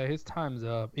 Yeah, his time's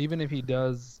up. Even if he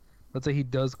does, let's say he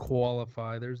does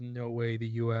qualify, there's no way the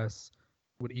U.S.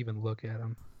 would even look at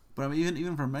him. But I mean,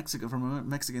 even from Mexico, from a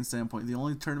Mexican standpoint, the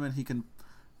only tournament he can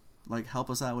like help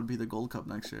us out would be the Gold Cup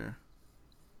next year.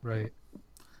 Right.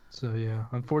 So yeah,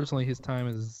 unfortunately, his time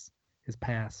is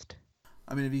past.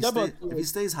 I mean, if he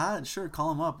stays hot, sure,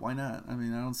 call him up. Why not? I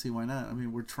mean, I don't see why not. I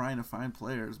mean, we're trying to find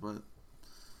players, but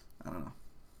I don't know.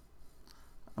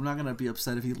 I'm not gonna be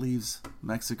upset if he leaves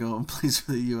Mexico and plays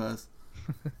for the U.S.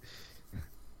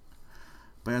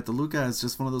 But yeah, Toluca is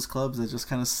just one of those clubs that just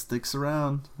kind of sticks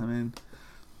around. I mean,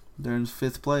 they're in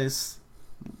 5th place.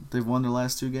 They've won their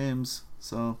last 2 games.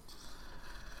 So,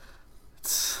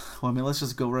 let's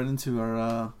just go right into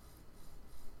our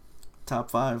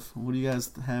top 5. What do you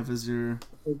guys have as your...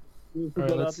 All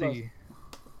right, let's see.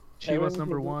 Chivas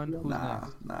number 1. Who's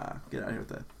next? Nah. Get out of here with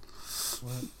that.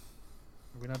 What?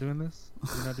 Are we not doing this?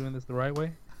 Are we not doing this the right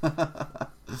way? What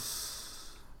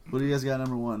do you guys got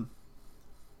number 1?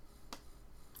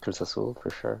 Cruz Azul for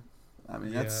sure. I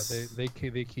mean, Yeah, that's... they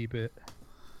keep it.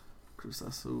 Cruz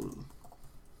Azul.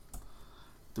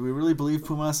 Do we really believe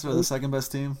Pumas are the second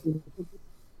best team?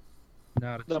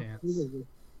 Not a chance.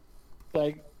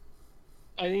 Like,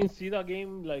 I didn't see that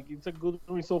game. Like, it's a good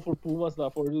result for Pumas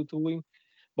that for you to win.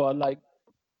 But, like,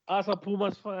 as a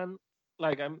Pumas fan,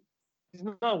 like, it's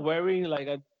not worrying, like,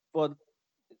 but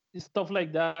stuff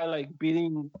like that, like,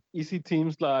 beating easy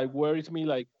teams, like, worries me,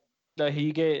 like, that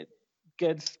he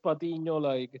gets Patiño,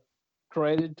 like,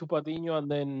 credit to Patiño, and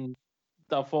then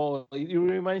the fall. It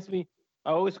reminds me,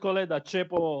 I always call it a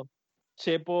Chepo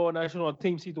national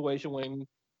team situation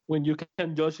when you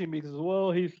can judge him because,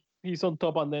 well, he's on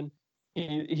top, and then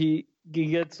he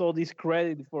gets all this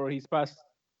credit for his pass,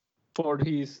 for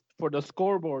the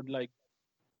scoreboard, like,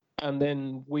 and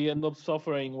then we end up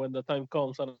suffering when the time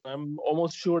comes. And I'm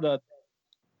almost sure that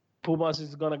Pumas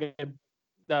is gonna get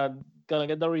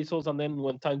the results, and then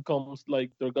when time comes,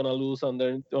 like, they're gonna lose, and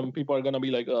then people are gonna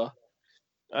be like,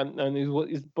 and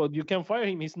but you can fire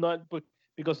him. He's not, but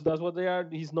because that's what they are.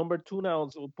 He's number 2 now,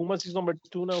 so Pumas is number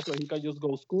 2 now, so he can just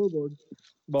go scoreboard.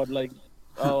 But, like,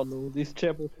 I don't know, this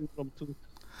Chepo is number 2.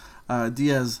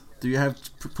 Diaz, do you have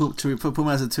should we put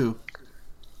Pumas at 2?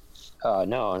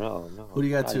 No. Who do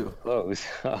you got Not 2? even close.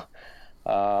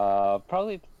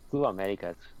 Probably Blue America,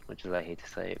 as much as I hate to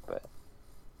say it, but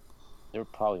they're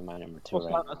probably my number 2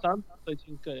 right now. Santos, I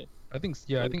think.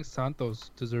 I think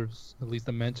Santos deserves at least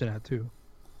a mention at 2.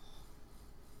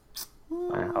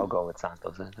 I'll go with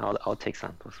Santos then. I'll take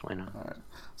Santos. Why not? All right.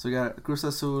 So we got Cruz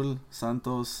Azul,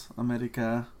 Santos,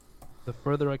 America. The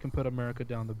further I can put America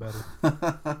down, the better.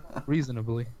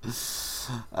 Reasonably.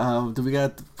 Do we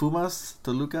got Pumas,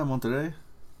 Toluca, Monterrey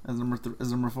as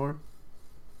number 4?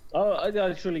 Oh, I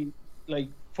actually, like,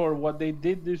 for what they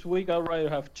did this week, I'd rather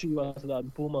have Chivas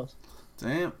than Pumas.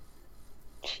 Damn.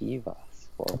 Chivas.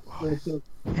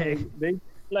 Hey. They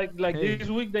this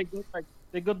week they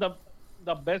got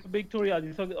the best victory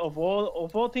of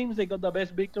all teams. They got the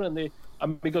best victory,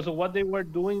 and because of what they were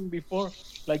doing before,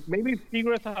 like, maybe if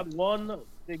Tigres had won,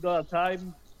 they got a tie.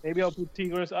 Maybe I'll put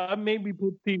Tigres. I maybe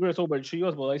put Tigres over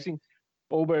Chivas, but I think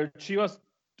over Chivas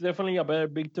definitely a better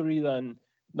victory than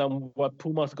what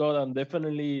Pumas got, and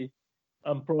definitely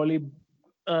probably.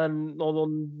 And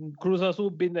although Cruz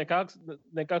Azul beat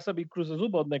Necaxa beat Cruz Azul,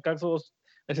 but Necaxa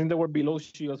I think they were below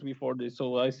Chivas before this.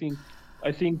 So I think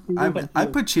I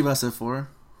put Chivas at 4.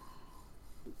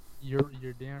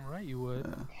 You're damn right you would.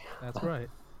 Yeah. That's right.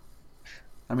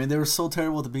 I mean, they were so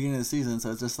terrible at the beginning of the season, so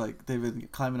it's just like they've been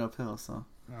climbing uphill. So.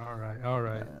 All right.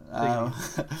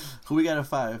 Who we got at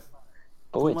 5?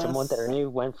 But wait, so Monterrey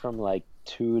went from like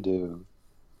 2 to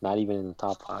not even in the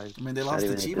top 5. I mean, they lost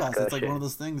to Chivas. It's like one of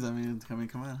those things. I mean,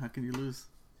 come on, how can you lose?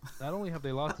 Not only have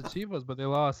they lost to Chivas, but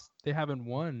they haven't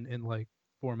won in like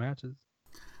 4 matches.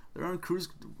 They're on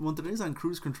Monterrey's on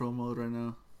cruise control mode right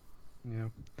now. Yeah.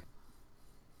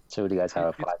 So who do you guys have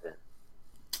at 5 then?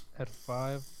 At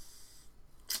 5?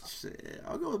 Shit,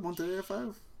 I'll go with Monterrey at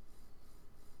 5.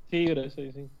 Tigres,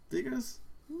 I think. Tigres?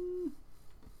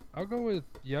 I'll go with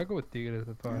Tigres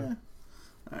at 5. Yeah.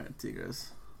 Alright,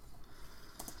 Tigres.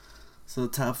 So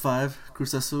top 5,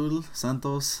 Cruz Azul,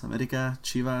 Santos, America,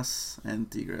 Chivas, and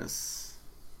Tigres.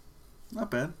 Not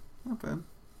bad. I'm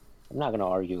not going to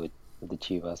argue with the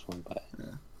Chivas one, but... Yeah.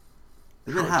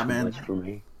 They've been hot, man. For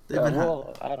me. They've been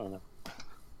hot. I don't know.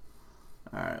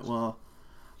 Alright, well...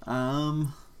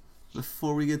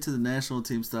 Before we get to the national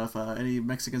team stuff, any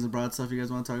Mexicans abroad stuff you guys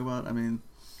want to talk about? I mean,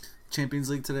 Champions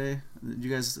League today. Did you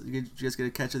guys get a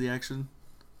catch of the action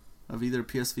of either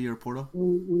PSV or Porto?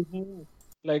 We had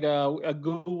like a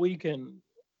good weekend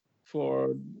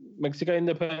for Mexican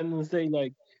Independence Day.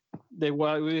 Like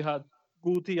we had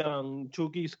Guti and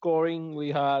Chucky scoring. We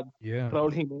had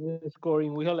Raúl Jiménez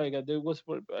scoring. We had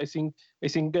I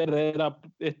think Herrera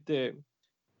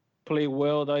play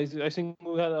well. I think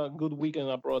we had a good weekend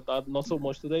abroad. Not so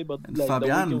much today, but and like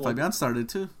Fabian started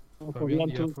too.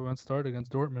 Fabian started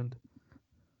against Dortmund.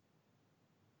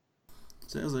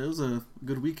 So it was a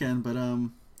good weekend, but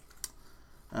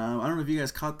I don't know if you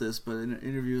guys caught this, but in an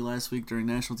interview last week during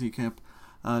national team camp,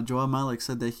 Joao Malik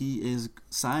said that he is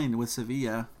signed with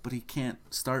Sevilla, but he can't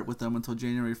start with them until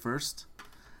January 1st.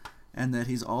 And that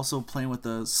he's also playing with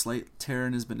a slight tear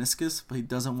in his meniscus, but he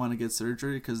doesn't want to get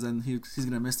surgery because then he's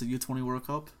going to miss the U20 World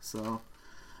Cup. So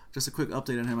just a quick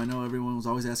update on him. I know everyone was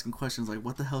always asking questions like,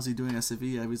 what the hell is he doing at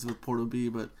Sevilla? He's with Porto B,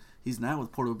 but he's not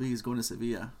with Porto B. He's going to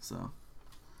Sevilla. So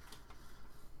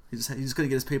he's just going to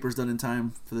get his papers done in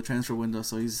time for the transfer window.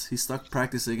 So he's stuck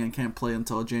practicing and can't play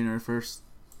until January 1st.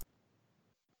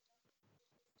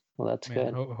 Well, that's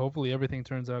Man, good. hopefully everything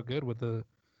turns out good with the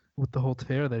whole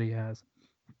tear that he has.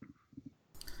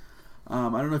 I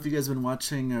don't know if you guys have been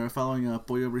watching or following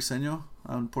Boyo Briseño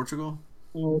on Portugal.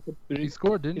 He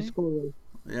scored, didn't he? scored.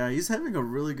 Yeah, he's having a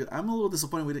really good. I'm a little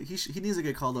disappointed. He needs to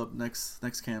get called up next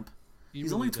camp. He's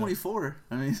really only does. 24.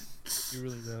 I mean, He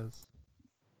really does.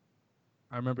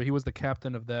 I remember he was the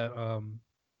captain of that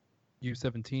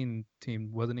U17 team,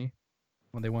 wasn't he?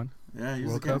 When they won. yeah, he was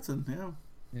World the Cup? captain.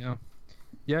 Yeah.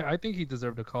 Yeah. I think he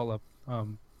deserved a call up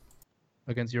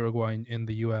against Uruguay in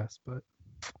the U.S., but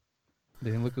they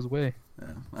didn't look his way.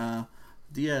 Yeah.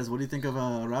 Diaz, what do you think of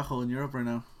Araujo in Europe right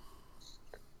now?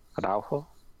 Araujo?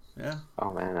 Yeah.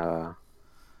 Oh man,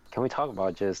 can we talk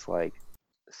about just like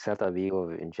Celta Vigo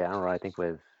in general? I think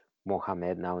with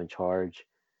Mohamed now in charge.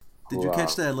 Did you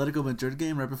catch the Atletico Madrid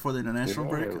game right before the international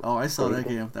break? Oh, I saw that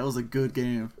game. That was a good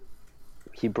game.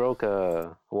 He broke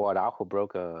Araujo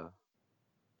broke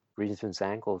Regison's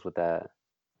ankles with that.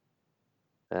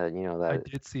 I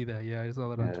did see that. Yeah, I saw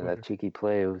that on Twitter. That cheeky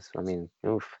play. It was, I mean,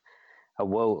 oof.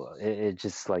 Whoa! It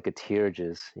just like a tear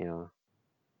just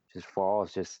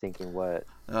falls just thinking what.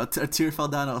 A tear fell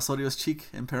down Osorio's cheek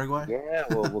in Paraguay. Yeah,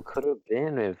 well, what could have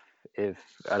been if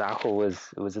Araujo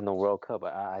was in the World Cup?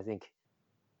 I think,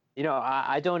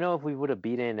 I don't know if we would have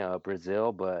beaten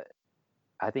Brazil, but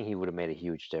I think he would have made a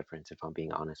huge difference if I'm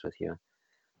being honest with you.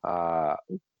 But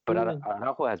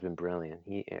Araujo has been brilliant.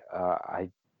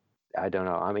 I don't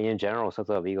know. I mean, in general,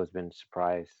 Celta Vigo has been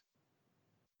surprised.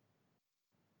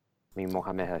 I mean,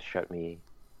 Mohamed has shut me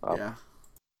up. Yeah.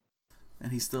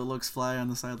 And he still looks fly on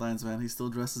the sidelines, man. He still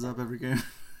dresses up every game.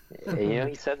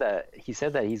 He said that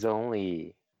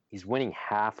he's winning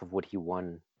half of what he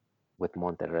won with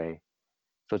Monterrey.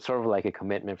 So it's sort of like a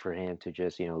commitment for him to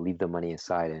just, leave the money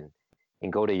aside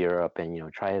and go to Europe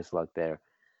and, try his luck there.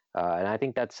 And I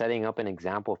think that's setting up an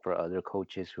example for other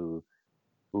coaches who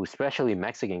especially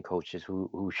Mexican coaches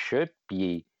who should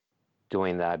be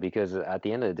doing that, because at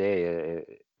the end of the day,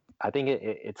 I think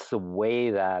it's the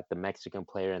way that the Mexican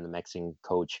player and the Mexican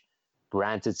coach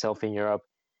brands itself in Europe,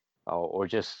 or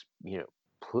just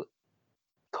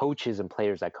coaches and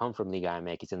players that come from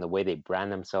LigaMX and the way they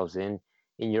brand themselves in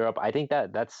Europe. I think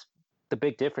that's the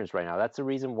big difference right now. That's the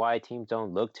reason why teams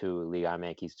don't look to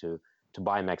LigaMX to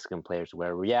buy Mexican players.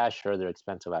 Where yeah, sure, they're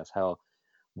expensive as hell,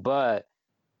 but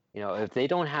if they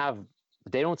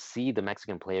don't see the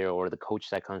Mexican player or the coach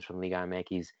that comes from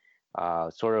LigaMX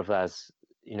sort of as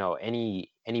any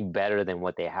better than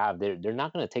what they have, they're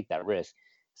not going to take that risk.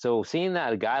 So seeing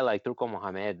that a guy like Turco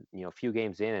Mohamed, a few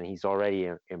games in and he's already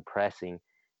impressing,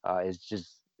 it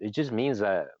just means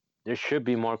that there should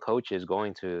be more coaches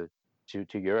going to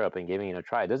Europe and giving it a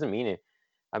try. It doesn't mean it.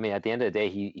 I mean, at the end of the day,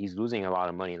 he's losing a lot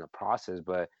of money in the process,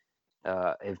 but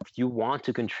if you want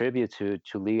to contribute to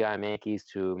LigaMX,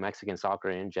 to Mexican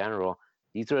soccer in general,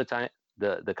 these are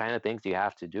the kind of things you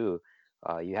have to do.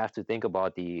 You have to think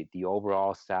about the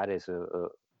overall status of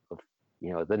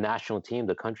the national team,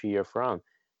 the country you're from,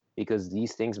 because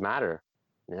these things matter.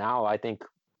 Now I think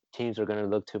teams are going to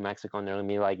look to Mexico and they're going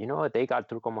to be like, you know what, they got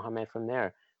Turco Mohamed from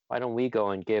there. Why don't we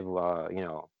go and give, I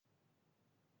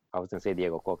was going to say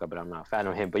Diego Coca, but I'm not a fan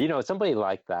of him. But, somebody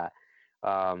like that,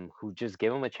 who just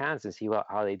give them a chance and see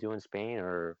how they do in Spain,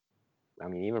 or, I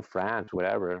mean, even France,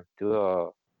 whatever. Do a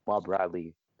Bob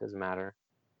Bradley. Doesn't matter.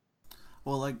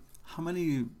 Well, like, how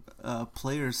many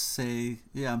players say,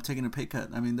 yeah, I'm taking a pay cut?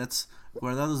 I mean, that's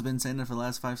Guardado's been saying that for the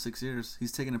last 5-6 years.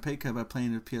 He's taking a pay cut by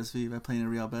playing at PSV, by playing at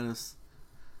Real Betis.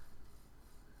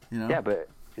 Yeah, but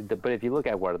if you look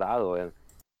at Guardado, and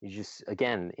you just,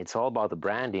 again, it's all about the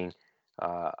branding.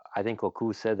 I think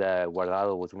Cocu said that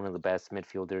Guardado was one of the best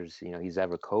midfielders he's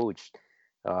ever coached.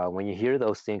 When you hear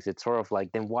those things, it's sort of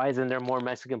like, then why isn't there more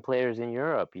Mexican players in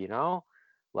Europe?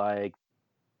 Like,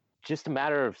 just a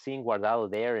matter of seeing Guardado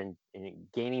there and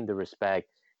gaining the respect.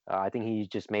 I think he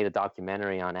just made a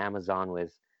documentary on Amazon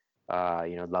with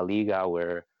La Liga,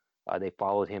 where they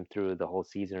followed him through the whole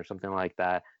season or something like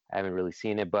that. I haven't really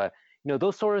seen it, but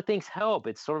those sort of things help.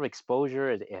 It's sort of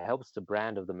exposure. It helps the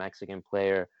brand of the Mexican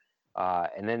player.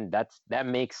 And then that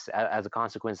makes, as a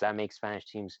consequence, that makes Spanish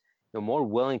teams more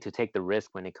willing to take the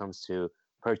risk when it comes to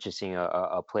purchasing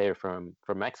a player from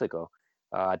Mexico.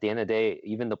 At the end of the day,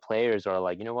 even the players are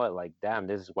like, you know what, like, damn,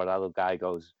 this is where that little guy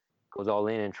goes all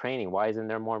in training. Why isn't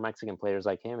there more Mexican players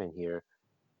like him in here?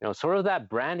 Sort of that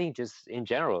branding just in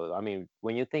general. I mean,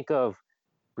 when you think of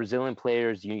Brazilian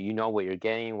players, you know what you're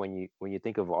getting. When you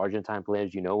think of Argentine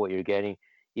players, you know what you're getting.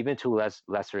 Even to a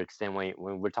lesser extent, when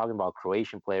we're talking about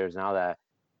Croatian players now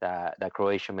that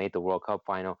Croatia made the World Cup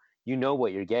final, you know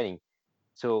what you're getting.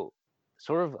 So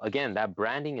sort of, again, that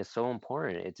branding is so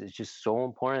important. It's just so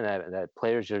important that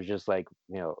players are just like,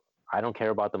 I don't care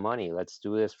about the money. Let's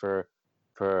do this for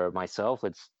myself.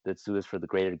 Let's do this for the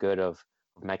greater good of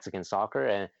Mexican soccer.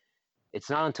 And it's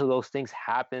not until those things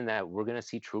happen that we're going to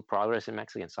see true progress in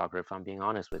Mexican soccer, if I'm being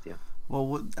honest with you.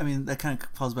 Well, I mean, that kind of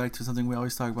falls back to something we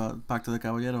always talk about, back to the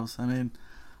Caballeros. I mean,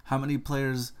 how many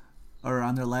players are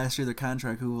on their last year of their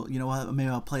contract who, you know what, maybe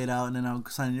I'll play it out and then I'll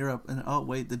sign in Europe, and oh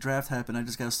wait, the draft happened, I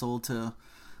just got sold to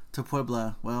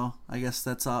Puebla. Well, I guess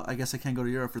that's all. I guess I can't go to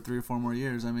Europe for 3 or 4 more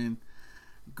years. I mean,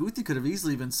 Guti could have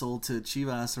easily been sold to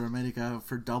Chivas or America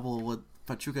for double what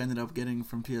Pachuca ended up getting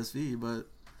from PSV, but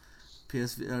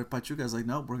Pachuca's like,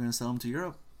 nope, we're going to sell him to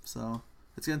Europe. So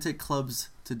it's going to take clubs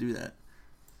to do that.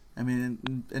 I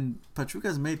mean, and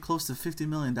Pachuca's made close to $50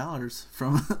 million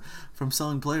from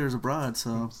selling players abroad.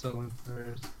 So selling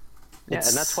players. Yeah,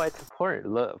 and that's why it's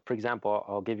important. Look, for example,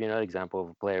 I'll give you another example of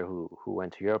a player who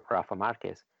went to Europe, Rafa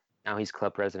Marquez. Now he's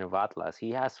club president of Atlas.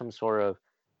 He has some sort of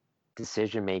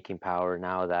decision-making power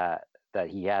now that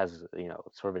he has,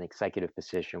 sort of an executive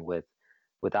position with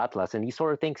Atlas, and these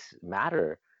sort of things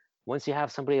matter. Once you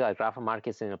have somebody like Rafa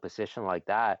Marquez in a position like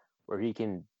that, where he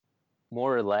can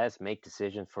more or less make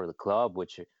decisions for the club,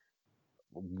 which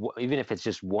even if it's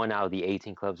just 1 out of the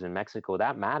 18 clubs in Mexico,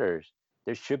 that matters.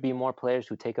 There should be more players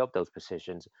who take up those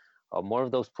positions, more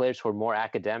of those players who are more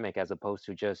academic, as opposed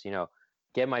to just,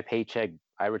 get my paycheck,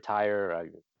 I retire,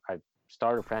 I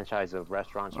start a franchise of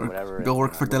restaurants or whatever. Go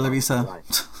work for Televisa.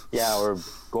 Yeah, or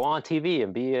go on TV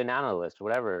and be an analyst,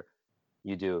 whatever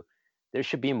you do. There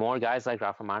should be more guys like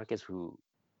Rafa Marquez who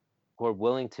are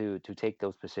willing to take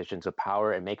those positions of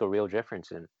power and make a real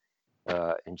difference in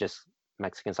just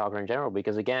Mexican soccer in general.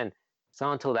 Because again, it's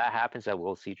not until that happens that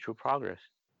we'll see true progress.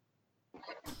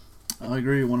 I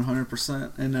agree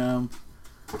 100%. And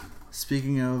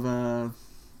speaking of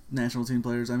national team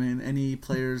players, I mean, any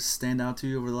players stand out to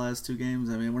you over the last 2 games?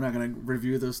 I mean, we're not going to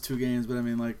review those 2 games, but I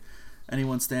mean, like,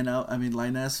 anyone stand out? I mean,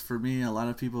 Lainez for me, a lot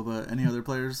of people, but any other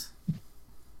players?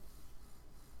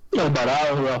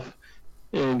 Alvarado, rough.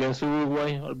 Against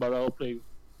Uruguay, Alvarado played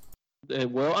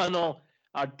well. I know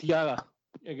Arteaga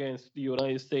against the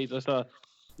United States.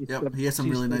 Yep, he had some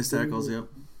really nice tackles. Yep.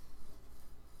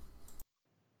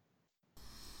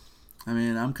 I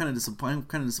mean, I'm kind of disappointed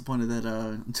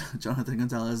that Jonathan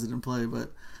Gonzalez didn't play,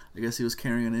 but I guess he was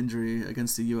carrying an injury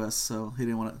against the U.S., so he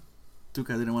didn't want to.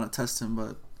 Duca didn't want to test him,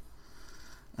 but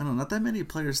I don't know. Not that many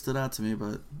players stood out to me,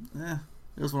 but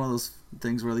it was one of those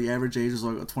things where the average age was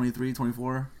like 23,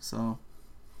 24. So,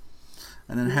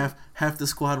 and then half the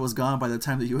squad was gone by the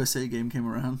time the USA game came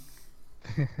around.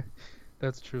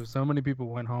 That's true. So many people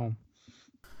went home.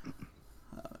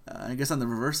 I guess on the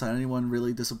reverse side, anyone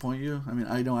really disappoint you? I mean,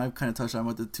 I know I've kind of touched on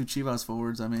with the 2 Chivas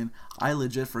forwards. I mean, I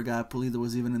legit forgot Pulido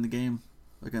was even in the game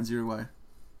against Uruguay.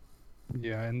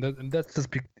 Yeah, and that's just.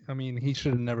 I mean, he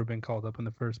should have never been called up in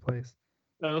the first place.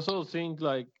 I also think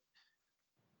like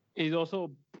it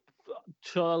also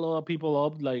shut a lot of people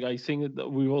up. Like I think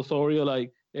that with Osorio,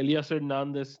 like Elias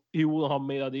Hernandez, he would have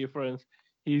made a difference.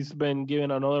 He's been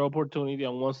given another opportunity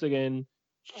and once again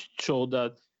showed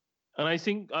that. And I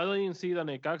think I didn't see the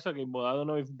Necaxa game, but I don't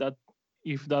know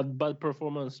if that bad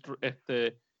performance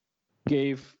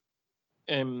gave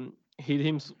hit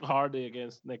him hard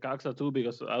against Necaxa too,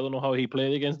 because I don't know how he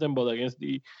played against them, but against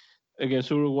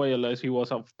Uruguay, unless he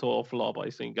was a total flop, I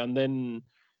think. And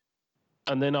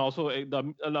then also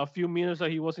a few minutes that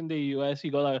he was in the US, he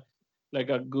got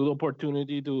a good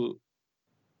opportunity to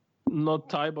not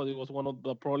tie, but it was one of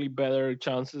the probably better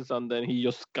chances, and then he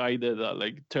just guided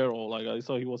like terrible. Like I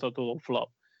saw he was a total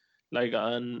flop. Like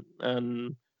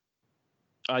and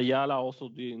Ayala also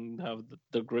didn't have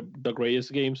the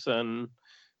greatest games, and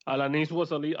Alanis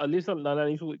was at least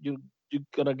Alanis you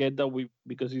gonna get that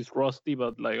because he's rusty,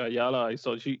 but like Ayala, I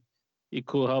saw he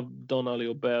could have done a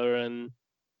little better, and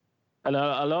a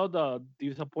lot of the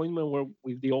disappointment were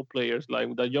with the old players.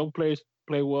 Like the young players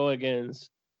play well against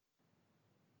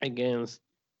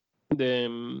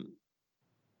them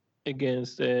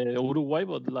against Uruguay,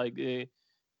 but like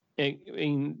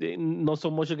not so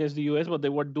much against the US, but they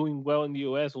were doing well in the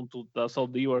US until the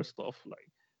Saldivar stuff. Like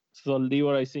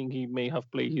Zaldívar, I think he may have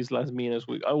played his last minutes.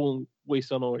 I won't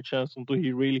waste another chance until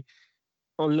he really,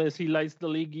 unless he likes the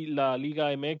league, La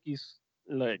Liga MX is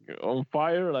like on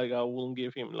fire. Like I won't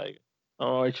give him like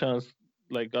another chance,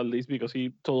 like at least because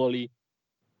he totally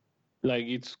like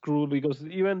it's screwed. Because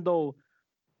even though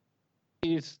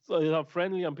it's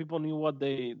friendly and people knew what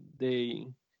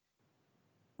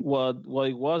what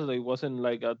it was, like, it wasn't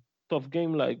like a tough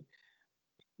game. Like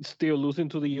still losing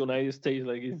to the United States,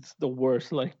 like it's the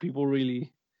worst. Like people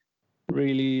really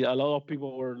a lot of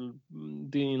people were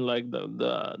didn't like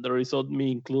the result,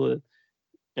 me included,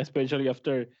 especially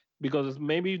after, because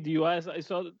maybe the US,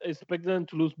 expected them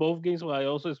to lose both games, but I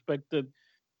also expected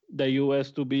the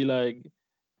US to be like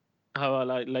have a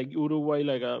like Uruguay,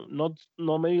 like a not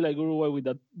maybe like Uruguay with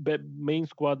that main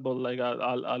squad, but like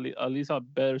at least a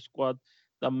better squad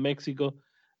than Mexico.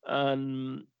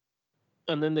 and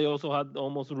and then they also had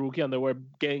almost rookie, and they were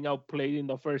getting outplayed in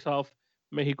the first half.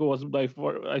 Mexico was by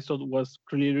far, I thought, was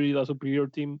clearly the superior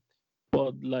team,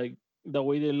 but like the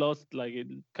way they lost, like it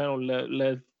kind of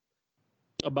left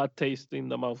a bad taste in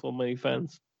the mouth of many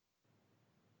fans.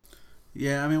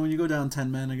 Yeah, I mean, when you go down 10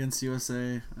 men against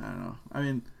USA, I don't know. I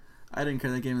mean, I didn't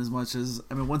care that game as much as,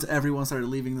 I mean, once everyone started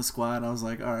leaving the squad, I was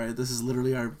like, all right, this is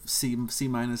literally our C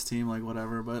minus team, like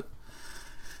whatever. But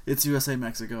it's USA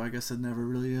Mexico. I guess it never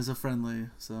really is a friendly.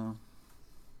 So,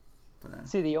 but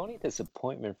See, the only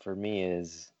disappointment for me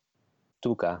is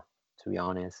Tuca. To be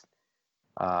honest,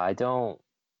 I don't.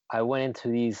 I went into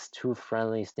these two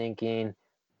friendlies thinking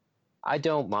I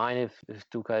don't mind if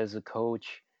Tuca is a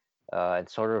coach. And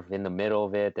sort of in the middle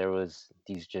of it, there was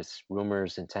these just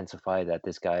rumors intensified that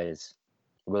this guy is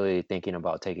really thinking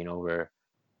about taking over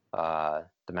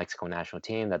the Mexico national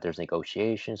team, that there's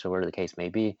negotiations or whatever the case may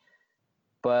be.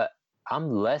 But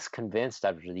I'm less convinced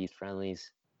after these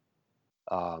friendlies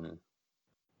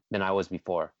than I was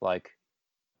before. Like,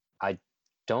 I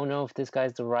don't know if this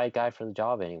guy's the right guy for the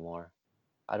job anymore.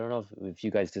 I don't know if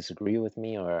you guys disagree with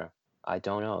me, or I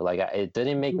don't know. Like, it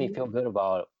didn't make me feel good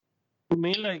about. To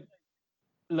me, like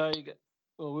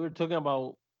when we were talking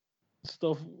about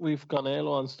stuff with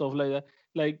Canelo and stuff like that,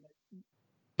 like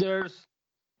there's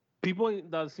people,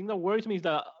 that thing that worries me is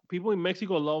that people in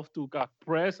Mexico love to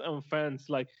press and fans.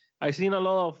 Like I've seen a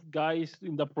lot of guys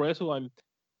in the press who I'm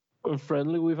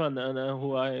friendly with and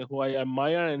who I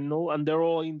admire and know, and they're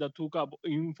all in the Tuca,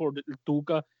 in for the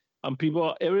Tuca, and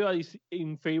everybody's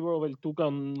in favor of El Tuca,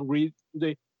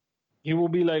 and he will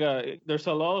be like there's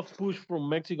a lot of push from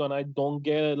Mexico, and I don't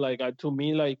get it. Like to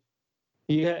me, like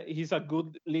he's a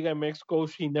good LigaMX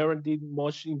coach. He never did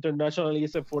much internationally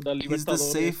except for the Libertadores. He's the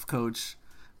safe coach.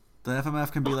 The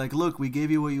FMF can be like, look, we gave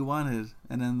you what you wanted,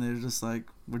 and then they're just like,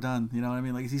 we're done. You know what I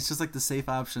mean? Like he's just like the safe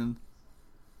option.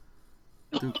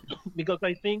 Because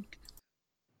I think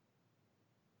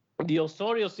the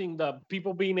Osorio thing, that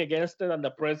people being against it and the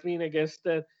press being against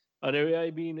it and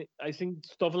everybody being, I think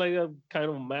stuff like that kind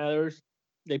of matters.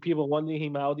 Like people wanting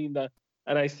him out in that,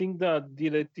 and I think that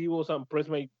directivos and press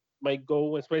might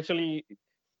go, especially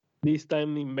this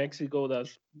time in Mexico,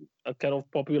 that's kind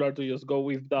of popular to just go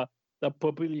with the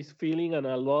populist feeling, and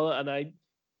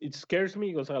it scares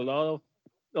me because a lot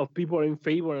of people are in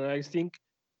favor, and I think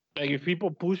like if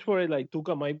people push for it, like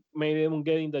Tuca might them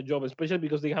getting the job, especially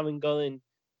because they haven't gotten.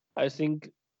 I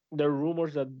think there are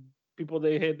rumors that people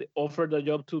they had offered the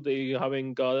job to, they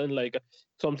haven't gotten, like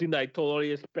something that I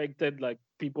totally expected. Like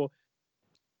people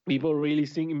really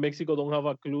think in Mexico don't have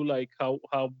a clue like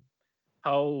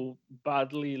how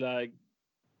badly like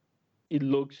it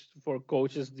looks for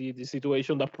coaches, the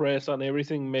situation, the press, and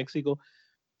everything in Mexico,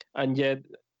 and yet,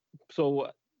 so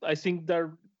I think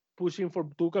they're pushing for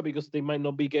Tuca because they might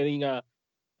not be getting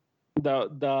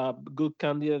the good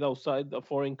candidate outside, the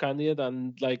foreign candidate,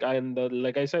 and like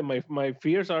I said, my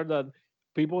fears are that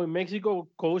people in Mexico,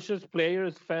 coaches,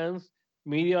 players, fans,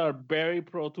 media are very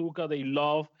pro Tuca. They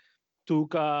love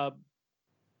Tuca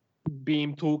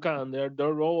being Tuca, and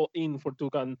they're all in for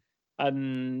Tuca,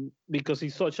 and because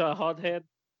he's such a hothead,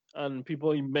 and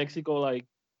people in Mexico, like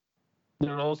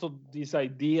there's also this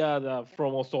idea that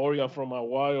from Osorio, from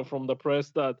Aguayo, from the press,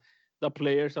 that the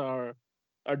players are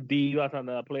divas, and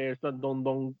the players that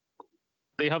don't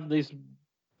they have this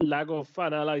lack of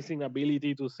analyzing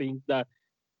ability to think that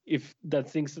if that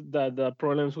things that the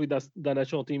problems with the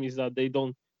national team is that they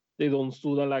don't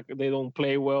do that, like they don't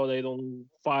play well, they don't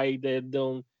fight, they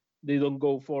don't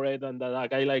go for it, and that a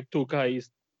guy like Tuca is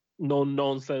no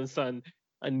nonsense and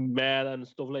mad and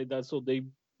stuff like that. So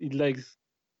it like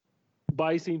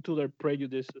buys into their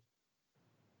prejudices.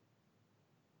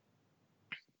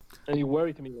 And it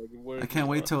worried me. I can't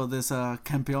wait till this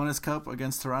Campeones Cup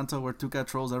against Toronto, where Tuca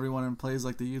trolls everyone and plays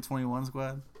like the U21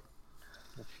 squad.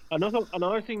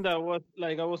 Another thing that was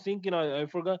like I was thinking, I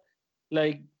forgot.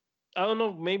 Like I don't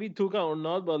know, maybe Tuca or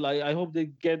not, but like I hope they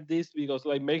get this because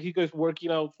like Mexico is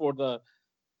working out for the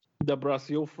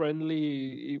Brazil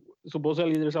friendly.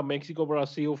 Supposedly there's a Mexico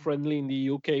Brazil friendly in the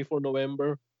UK for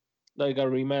November, like a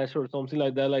rematch or something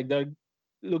like that. Like they're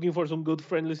looking for some good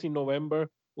friendlies in November.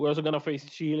 We're also gonna face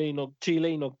Chile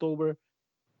in October.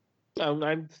 And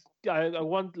I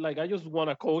want like I just want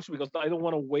a coach because I don't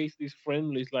want to waste these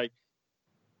friendlies. Like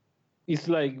it's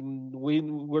like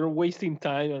we're wasting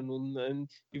time and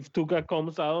if Tuca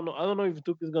comes, I don't know if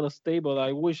Tuca is gonna stay, but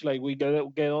I wish like we get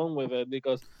on with it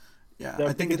because Yeah, they're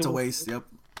I think taking it's too a much. waste. Yep.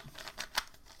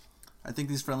 I think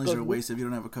these friendlies Because are a waste if you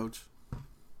don't have a coach.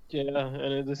 yeah,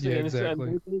 Yeah, and exactly.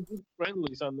 we're doing good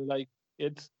friendlies and like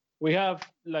it's we have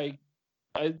like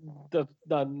I the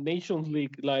Nations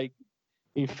League like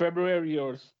in February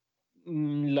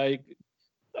like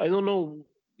I don't know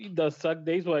the exact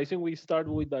days, but I think we start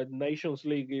with the Nations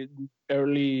League in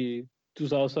early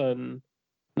 2019.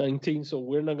 So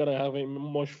we're not gonna have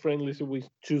much friendlies if we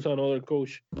choose another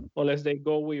coach, unless they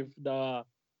go with the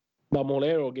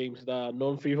Molero games, the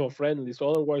non-FIFA friendlies. So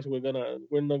otherwise, we're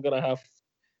not gonna have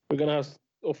we're gonna have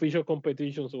official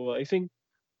competition. So I think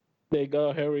they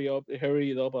gotta hurry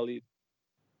it up a little.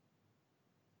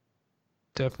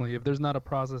 Definitely. If there's not a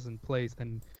process in place,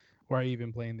 then why are you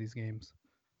even playing these games?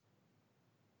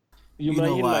 You You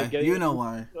know imagine like why? You know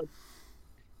why?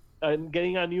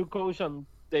 getting a new coach and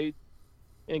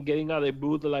getting a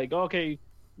debut like okay,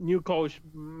 new coach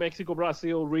Mexico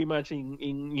Brazil rematch in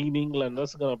England.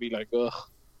 That's gonna be like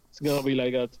it's gonna be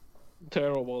like a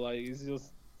terrible like it's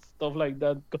just stuff like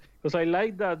that because I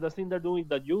like that the thing they're doing with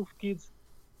the youth kids,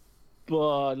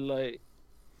 but like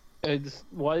it's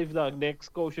what if the next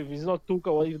coach if it's not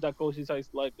Tuca, what if the coach decides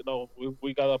like no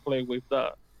we gotta play with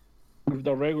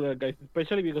the regular guys,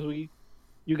 especially because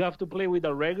you have to play with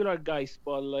the regular guys,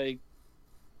 but like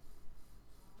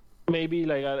maybe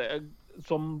like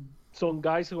some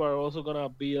guys who are also gonna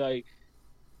be like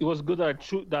it was good that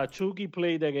that Chucky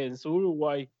played against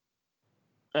Uruguay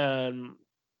and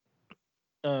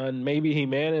maybe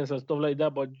Jimenez and stuff like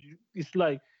that, but it's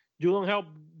like you don't help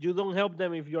you don't help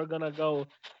them if you're gonna go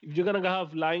if you're gonna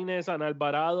have Lainez and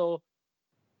Alvarado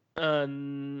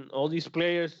and all these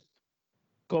players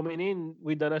coming in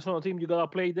with the national team, you gotta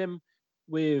play them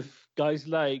with guys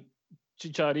like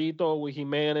Chicharito, with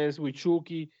Jimenez, with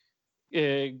Chucky,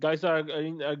 guys are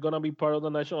gonna be part of the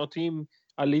national team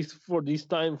at least for this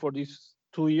time for these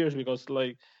 2 years because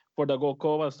like for the Gold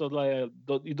Cup and stuff like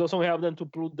it doesn't have them to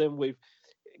put them with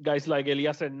guys like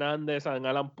Elias Hernandez and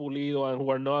Alan Pulido and who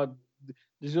are not.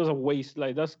 This is a waste.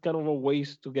 Like that's kind of a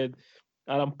waste to get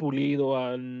Alan Pulido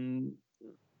and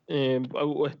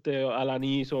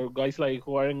Alanis or guys like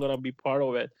who aren't gonna be part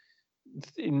of it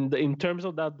in terms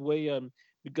of that way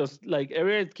because like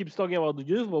everyone keeps talking about the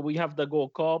youth but we have the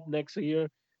Gold Cup next year.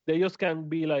 They just can't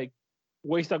be like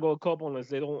waste a Gold Cup unless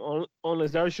they don't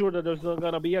unless they're sure that there's not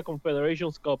gonna be a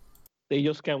Confederations Cup. They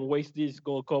just can't waste this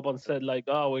Gold Cup and said like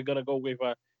oh we're gonna go with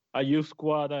a youth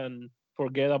squad and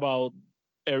forget about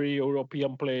every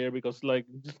European player because like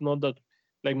it's not that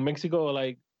like Mexico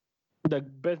like the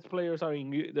best players are in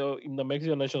the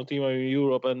Mexican national team are in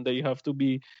Europe and they have to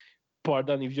be part.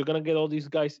 And if you're gonna get all these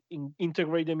guys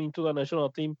integrate them into the national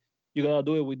team, you gotta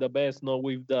do it with the best, not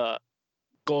with the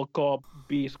Gold Cup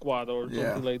B squad or Yeah,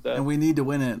 something like that. and we need to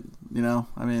win it. You know,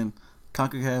 I mean,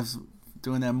 Concacaf's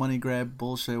doing that money grab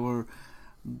bullshit where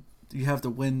you have to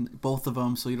win both of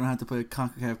them, so you don't have to play a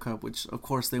Concacaf Cup. Which, of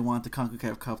course, they want the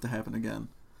Concacaf Cup to happen again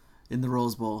in the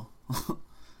Rose Bowl.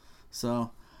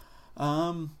 So,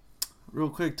 um, real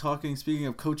quick, speaking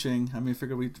of coaching, I mean, I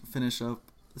figured we'd finish up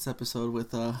this episode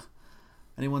with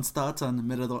anyone's thoughts on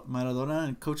Maradona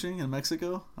and coaching in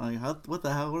Mexico. Like, what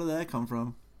the hell? Where did that come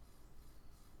from?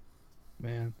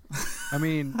 Man, I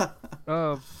mean,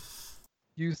 uh,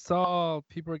 you saw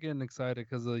people are getting excited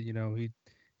because of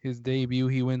his debut.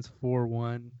 He wins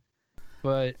 4-1,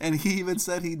 but And he even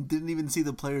said he didn't even see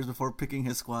the players before picking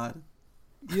his squad.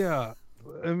 yeah,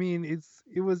 I mean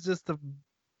it was just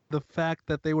the fact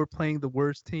that they were playing the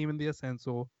worst team in the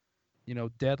Ascenso,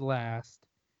 dead last,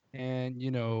 and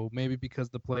maybe because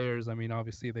the players, I mean,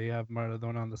 obviously they have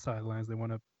Maradona on the sidelines, they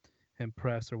want to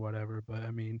impress or whatever. But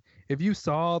I mean, if you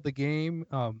saw the game,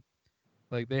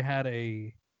 like they had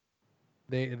a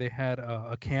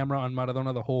camera on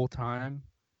Maradona the whole time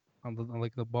on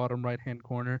like the bottom right hand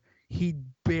corner. He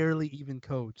barely even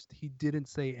coached. He didn't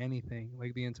say anything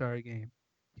like the entire game.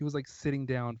 He was like sitting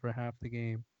down for half the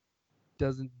game.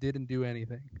 Didn't do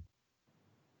anything.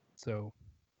 So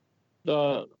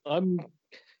Uh, I'm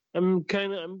I'm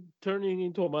turning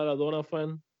into a Maradona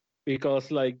fan.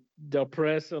 because like the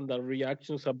press and the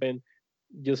reactions have been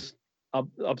just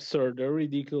absurd. They're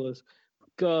ridiculous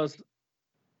because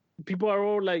people are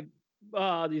all like,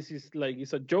 this is like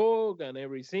it's a joke and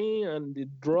everything and the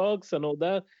drugs and all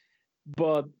that.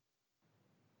 But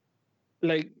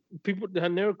like people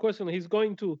have never questioned he's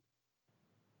going to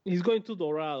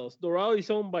Dorados. Dorado is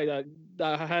owned by the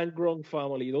Hank Gronk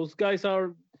family. Those guys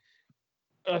are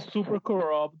super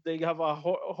corrupt. They have a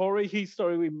horrid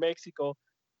history with Mexico,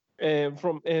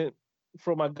 from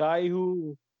a guy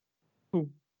who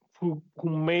who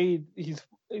made his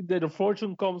their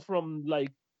fortune comes from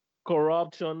like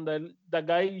corruption. The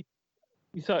guy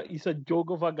is a joke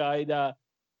of a guy. That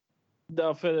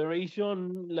the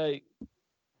federation, like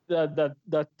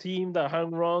that team, that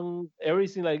hang run,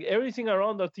 everything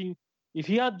around the team. If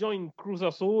he had joined Cruz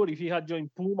Azul, if he had joined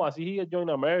Pumas, if he had joined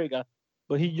America,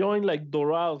 but he joined like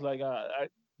Dorados, like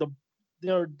the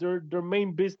their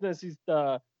main business is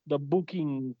the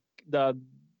booking, the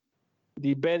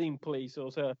the betting place.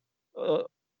 So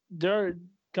there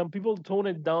can people tone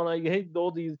it down. I hate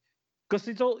all these because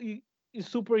it's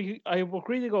super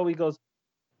hypocritical because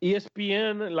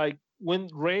ESPN like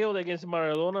went railed against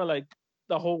Maradona like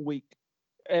the whole week.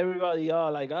 Everybody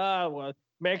are like, well,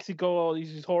 Mexico, this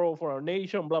is horrible for our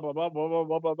nation, blah blah blah blah blah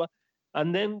blah blah blah.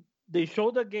 And then they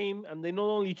showed the game, and they not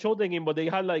only showed the game, but they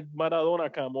had like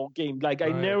Maradona cam on game. Like I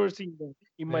Right. never seen that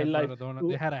in They my had life. Maradona.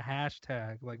 They had a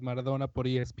hashtag like Maradona por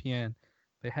ESPN.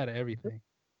 They had everything.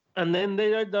 And then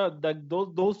they are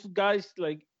those guys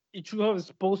like it should have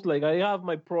exposed. Like I have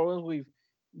my problems with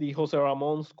the Jose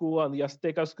Ramon school and the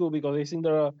Azteca school because I think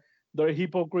they're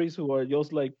hypocrites who are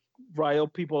just like rile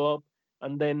people up,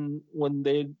 and then when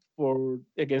they for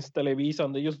against Televisa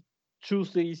and they just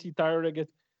choose the easy target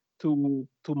to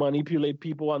manipulate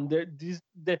people, and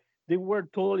they were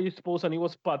totally exposed, and it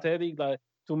was pathetic that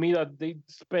to me that they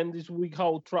spent this week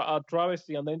how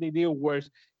travesty, and then they did worse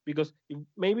because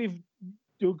maybe if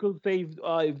you could say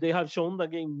if they have shown the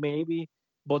game, maybe,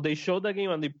 but they showed the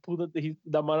game and they put the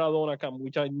Maradona cam,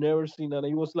 which I never seen, and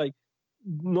it was like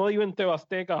not even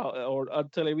Tebasteca or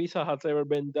Televisa has ever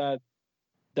been that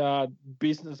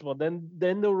business. But then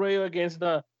they rail against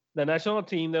the national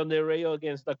team, then they rail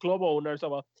against the club owners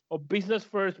about business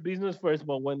first, business first.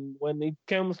 But when it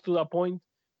comes to the point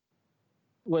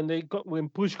when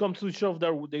push comes to shove,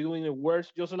 they're doing it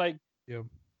worse. Just like Yeah.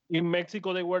 in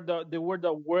Mexico, they were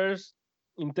the worst.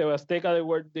 In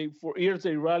Tebasteca, they for years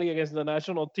they rally against the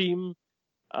national team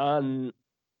and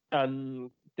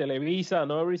Televisa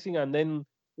and everything, and then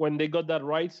when they got that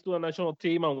rights to a national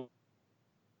team and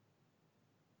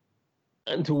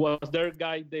to was their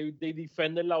guy, they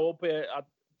defended La Ope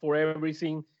for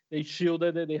everything. They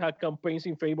shielded it. They had campaigns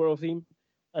in favor of him,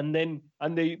 and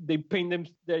they paint them,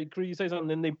 they criticize, and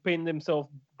then they paint themselves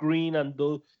green and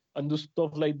do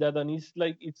stuff like that. And it's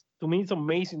like it's to me it's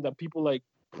amazing that people like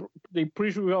they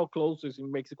preach real closes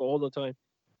in Mexico all the time,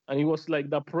 and it was like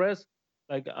the press.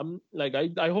 Like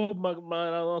I hope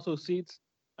Maradona succeeds,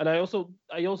 and I also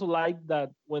like that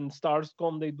when stars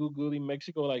come, they do good in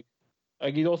Mexico. Like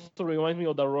it also reminds me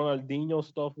of the Ronaldinho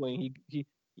stuff when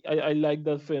I like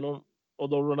that phenomenon.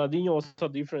 Although Ronaldinho was a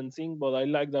different thing, but I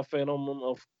like the phenomenon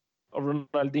of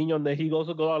Ronaldinho, and then he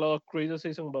also got a lot of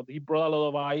criticism, but he brought a lot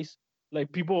of eyes. Like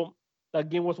people, that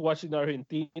game was watched in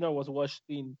Argentina, was watched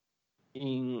in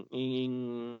in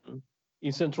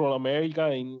in Central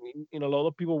America, in a lot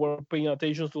of people were paying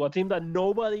attention to a team that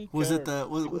nobody Was it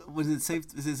cared. the was it safe?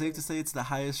 Is it safe to say it's the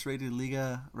highest rated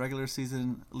Liga regular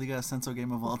season Liga Ascenso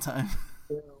game of all time?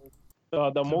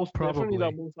 The most definitely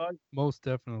the Probably. most high, Most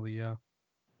definitely, yeah.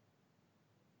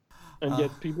 and Uh,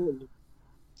 yet people,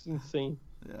 it's insane.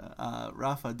 yeah.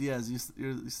 Rafa Diaz, you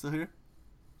still here?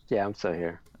 Yeah, I'm still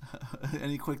here.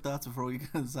 Any quick thoughts before we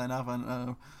can sign off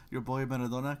on your boy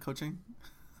Maradona coaching?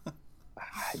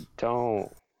 I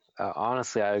don't.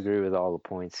 Honestly, I agree with all the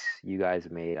points you guys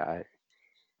made. I,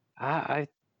 I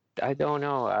don't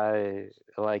know.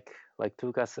 Like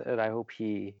Tuca said, I hope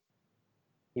he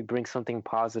brings something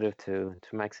positive to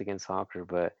Mexican soccer.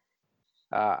 But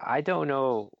I don't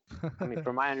know. I mean,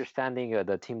 from my understanding,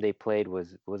 the team they played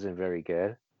wasn't very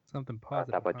good. Something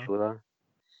positive, huh? Tapachula.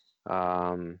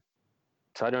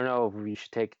 So I don't know if we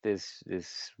should take this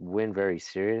win very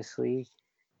seriously.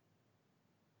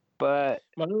 But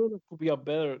Maradona could be a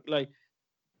better like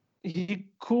he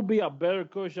could be a better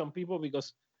coach than people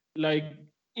because like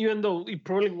even though it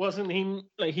probably wasn't him,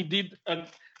 like a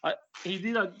he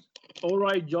did a all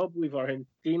right job with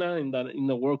Argentina in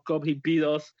the World Cup. He beat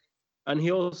us, and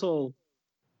he also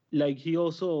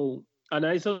and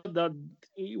I saw that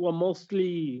he was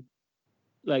mostly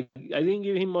like I didn't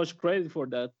give him much credit for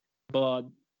that, but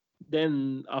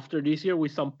then after this year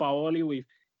with Sampaoli,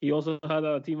 he also had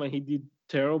a team and he did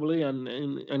terribly,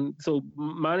 and so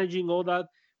managing all that,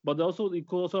 but also it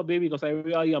could also be because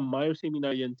everybody admires him in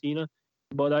Argentina.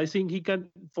 But I think he can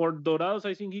for Dorados.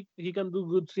 I think he can do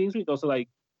good things because like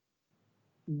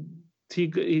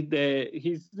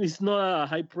he's not a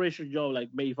high pressure job. Like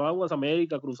if I was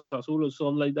America, Cruz Azul, or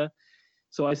something like that.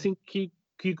 So I think he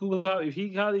could have, if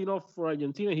he had enough for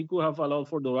Argentina, he could have a lot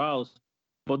for Dorados.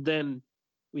 But then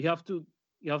we have to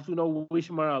you have to know which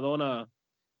Maradona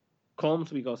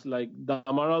comes because like the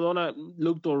Maradona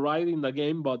looked alright in the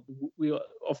game, but we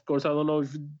of course I don't know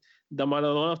if the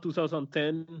Maradona of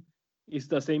 2010 is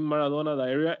the same Maradona that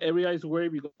area is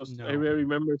worried because No. area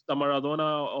remembers the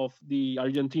Maradona of the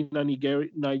Argentina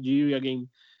Nigeria game.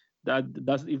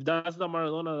 That's if that's the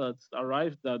Maradona that's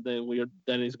arrived, that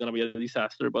then it's gonna be a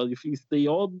disaster. But if it's the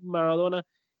old Maradona,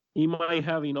 he might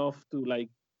have enough to like,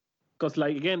 because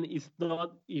like again, it's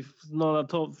not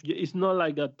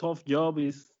like a tough job.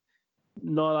 It's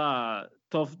a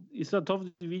tough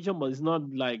division, but it's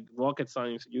not like rocket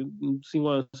science. You see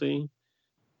what I'm saying?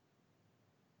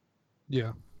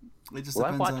 Yeah. It just Well,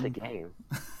 I depends watched on. the game.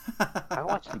 I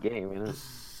watched the game,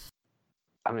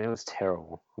 and it was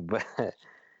terrible.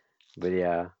 But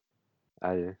yeah,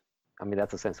 I mean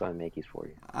that's a sense why Yankees for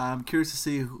you. I'm curious to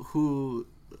see who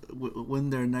win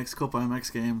their next Copa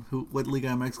MX game. What Liga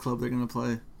MX club they're gonna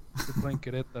play. They're playing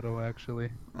Querétaro,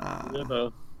 actually. Yeah,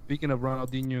 Speaking of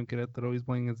Ronaldinho and Querétaro, he's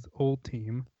playing his old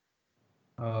team.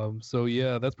 So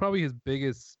yeah, that's probably his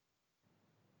biggest,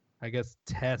 I guess,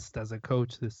 test as a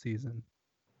coach this season.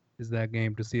 Is that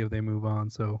game to see if they move on.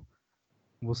 So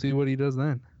we'll see what he does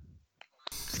then.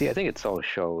 See, I think it's all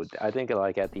showed. I think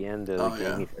like at the end of the game,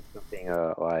 yeah. he said something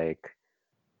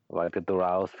like the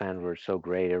Dorados fans were so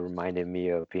great. It reminded me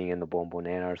of being in the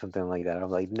Bombonera or something like that. I'm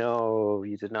like, no,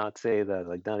 you did not say that.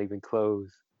 Like, not even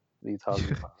close. What are you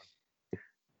talking about?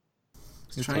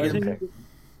 Just I trying to think get.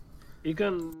 he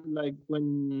can like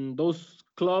when those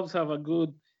clubs have a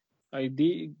good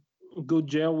idea, good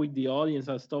gel with the audience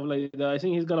and stuff like that. I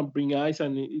think he's gonna bring eyes,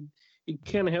 and it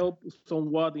can help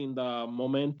somewhat in the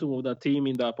momentum of the team,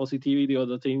 in the positivity of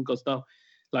the team. Because now,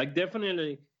 like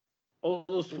definitely, all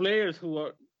those players who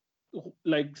are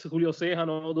like Julio Ceja and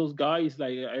all those guys,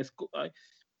 I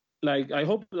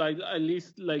hope like at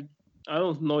least like I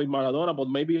don't know if Maradona, but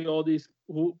maybe all this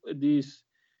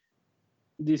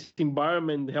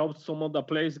environment helps some of the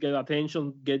players get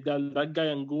attention. Get that guy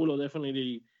Angulo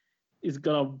definitely is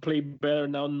gonna play better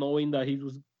now, knowing that he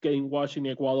was getting watched in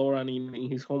Ecuador and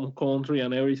in his home country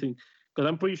and everything. Because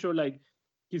I'm pretty sure like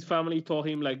his family told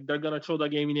him like they're gonna show the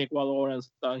game in Ecuador and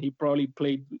stuff. He probably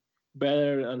played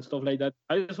better and stuff like that.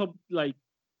 I just hope like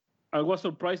I was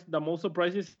surprised. The most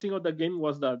surprising thing of the game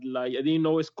was that like I didn't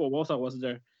know Escobosa was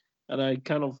there, and I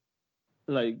kind of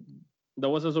like that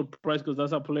was a surprise because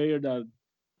that's a player that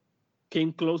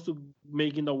came close to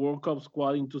making the World Cup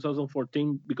squad in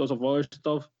 2014 because of other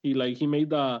stuff. He made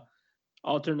the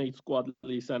alternate squad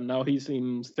list and now he's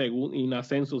in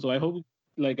Ascenso. So I hope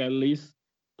like at least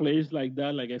players like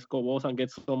that, like Escobos, and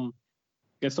get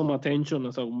some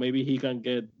attention, so maybe he can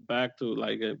get back to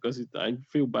like because I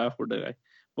feel bad for the guy.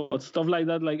 But stuff like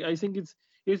that, like I think it's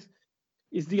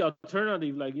the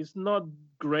alternative. Like it's not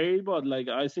great, but like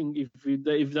I think if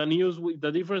the news,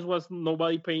 the difference was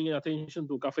nobody paying attention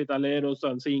to Cafetaleros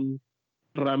and seeing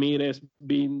Ramirez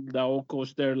being the old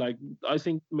coach there. Like I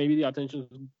think maybe the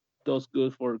attention does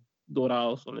good for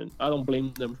Dorados, and I don't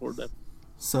blame them for that.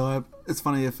 So it's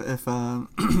funny if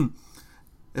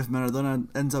Maradona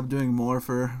ends up doing more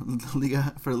for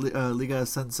Liga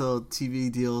Ascenso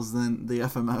TV deals than the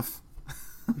FMF.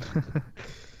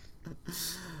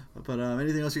 But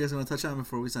anything else you guys want to touch on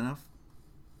before we sign off?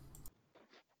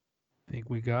 I think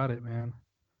we got it, man.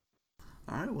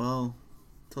 All right, well,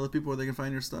 tell the people where they can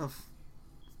find your stuff.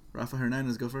 Rafa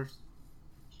Hernandez, go first.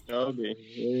 Okay.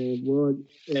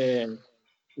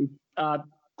 It's at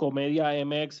Comedia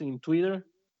MX in Twitter,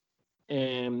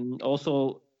 and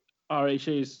also RH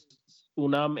is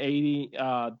Unam80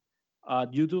 at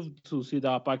YouTube to see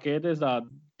the paquetes, the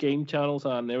game channels,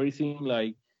 and everything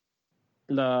like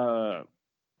the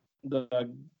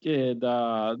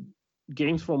the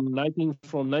games from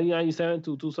 1997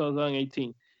 to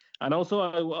 2018. And also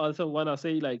I also want to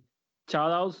say like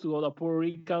shout outs to all the Puerto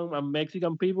Rican and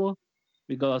Mexican people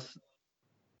because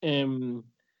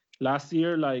last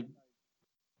year like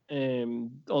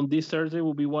on this Thursday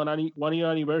will be one year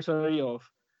anniversary of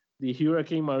the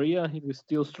Hurricane Maria. He was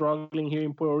still struggling here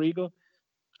in Puerto Rico,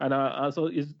 and also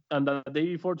is and the day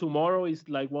before tomorrow is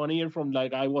like 1 year from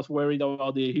like I was worried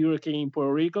about the hurricane in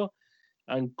Puerto Rico,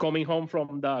 and coming home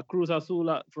from the Cruz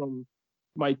Azul from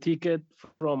my ticket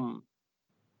from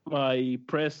my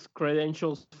press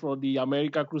credentials for the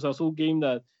America Cruz Azul game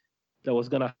that was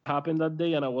gonna happen that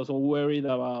day, and I was all worried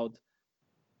about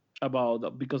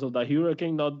because of the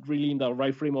hurricane, not really in the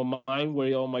right frame of mind,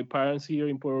 where all my parents here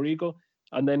in Puerto Rico,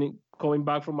 and then coming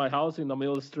back from my house in the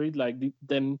middle of the street, like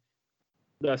then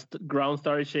the ground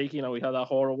started shaking, and we had a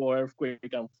horrible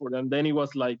earthquake, and then it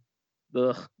was like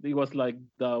the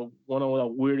one of the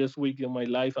weirdest weeks in my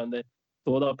life, and then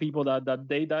to other people that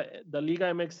day that the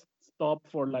LigaMX stopped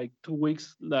for like 2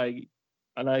 weeks, like,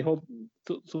 and I hope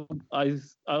I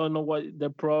don't know what they're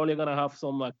probably gonna have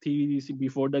some activities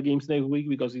before the games next week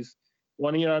because it's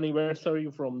 1 year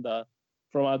anniversary from a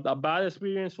bad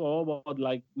experience for all, but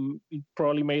like it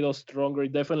probably made us stronger.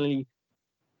 It definitely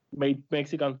made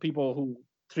Mexican people who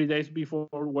 3 days before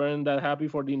weren't that happy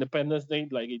for the Independence Day,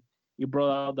 like it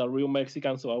brought out the real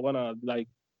Mexicans. So I wanna like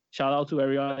shout out to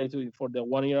everybody for the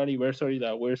 1 year anniversary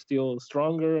that we're still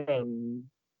stronger and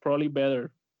probably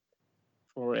better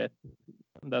for it.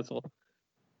 That's all.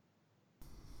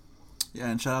 Yeah,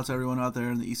 and shout out to everyone out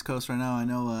there in the East Coast right now. I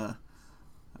know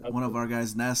one of our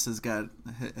guys, Ness, has got.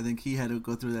 I think he had to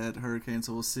go through that hurricane,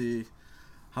 so we'll see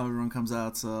how everyone comes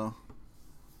out. So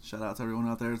shout out to everyone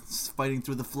out there fighting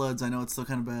through the floods. I know it's still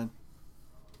kind of bad.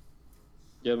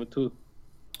 Yeah, me too.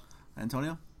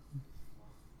 Antonio?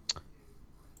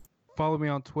 Follow me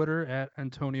on Twitter at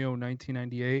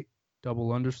Antonio1998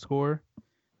 _.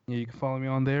 Yeah, you can follow me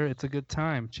on there. It's a good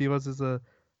time. Chivas is a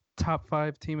top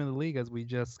 5 team in the league as we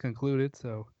just concluded,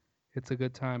 so it's a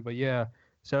good time. But yeah,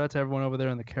 shout out to everyone over there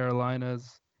in the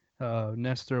Carolinas.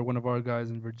 Nestor, one of our guys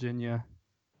in Virginia.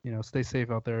 Stay safe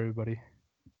out there, everybody.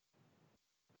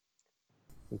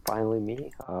 And finally,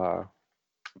 me,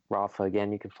 Rafa.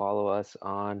 Again, you can follow us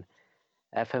on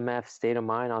FMF State of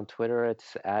Mind on Twitter.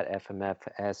 It's at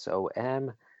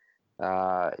FMFSOM.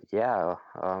 I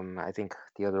think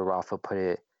the other Rafa put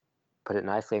it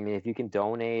nicely. I mean, if you can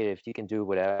donate, if you can do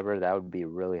whatever, that would be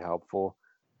really helpful.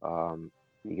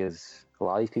 Because a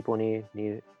lot of these people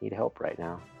need help right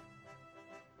now.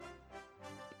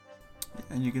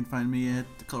 And you can find me at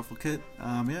the Colorful Kit.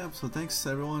 So thanks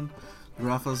everyone. The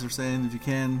Rafas are saying if you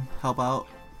can help out.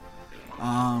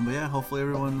 But yeah, hopefully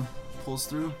everyone pulls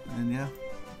through. And yeah,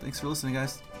 thanks for listening,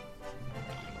 guys.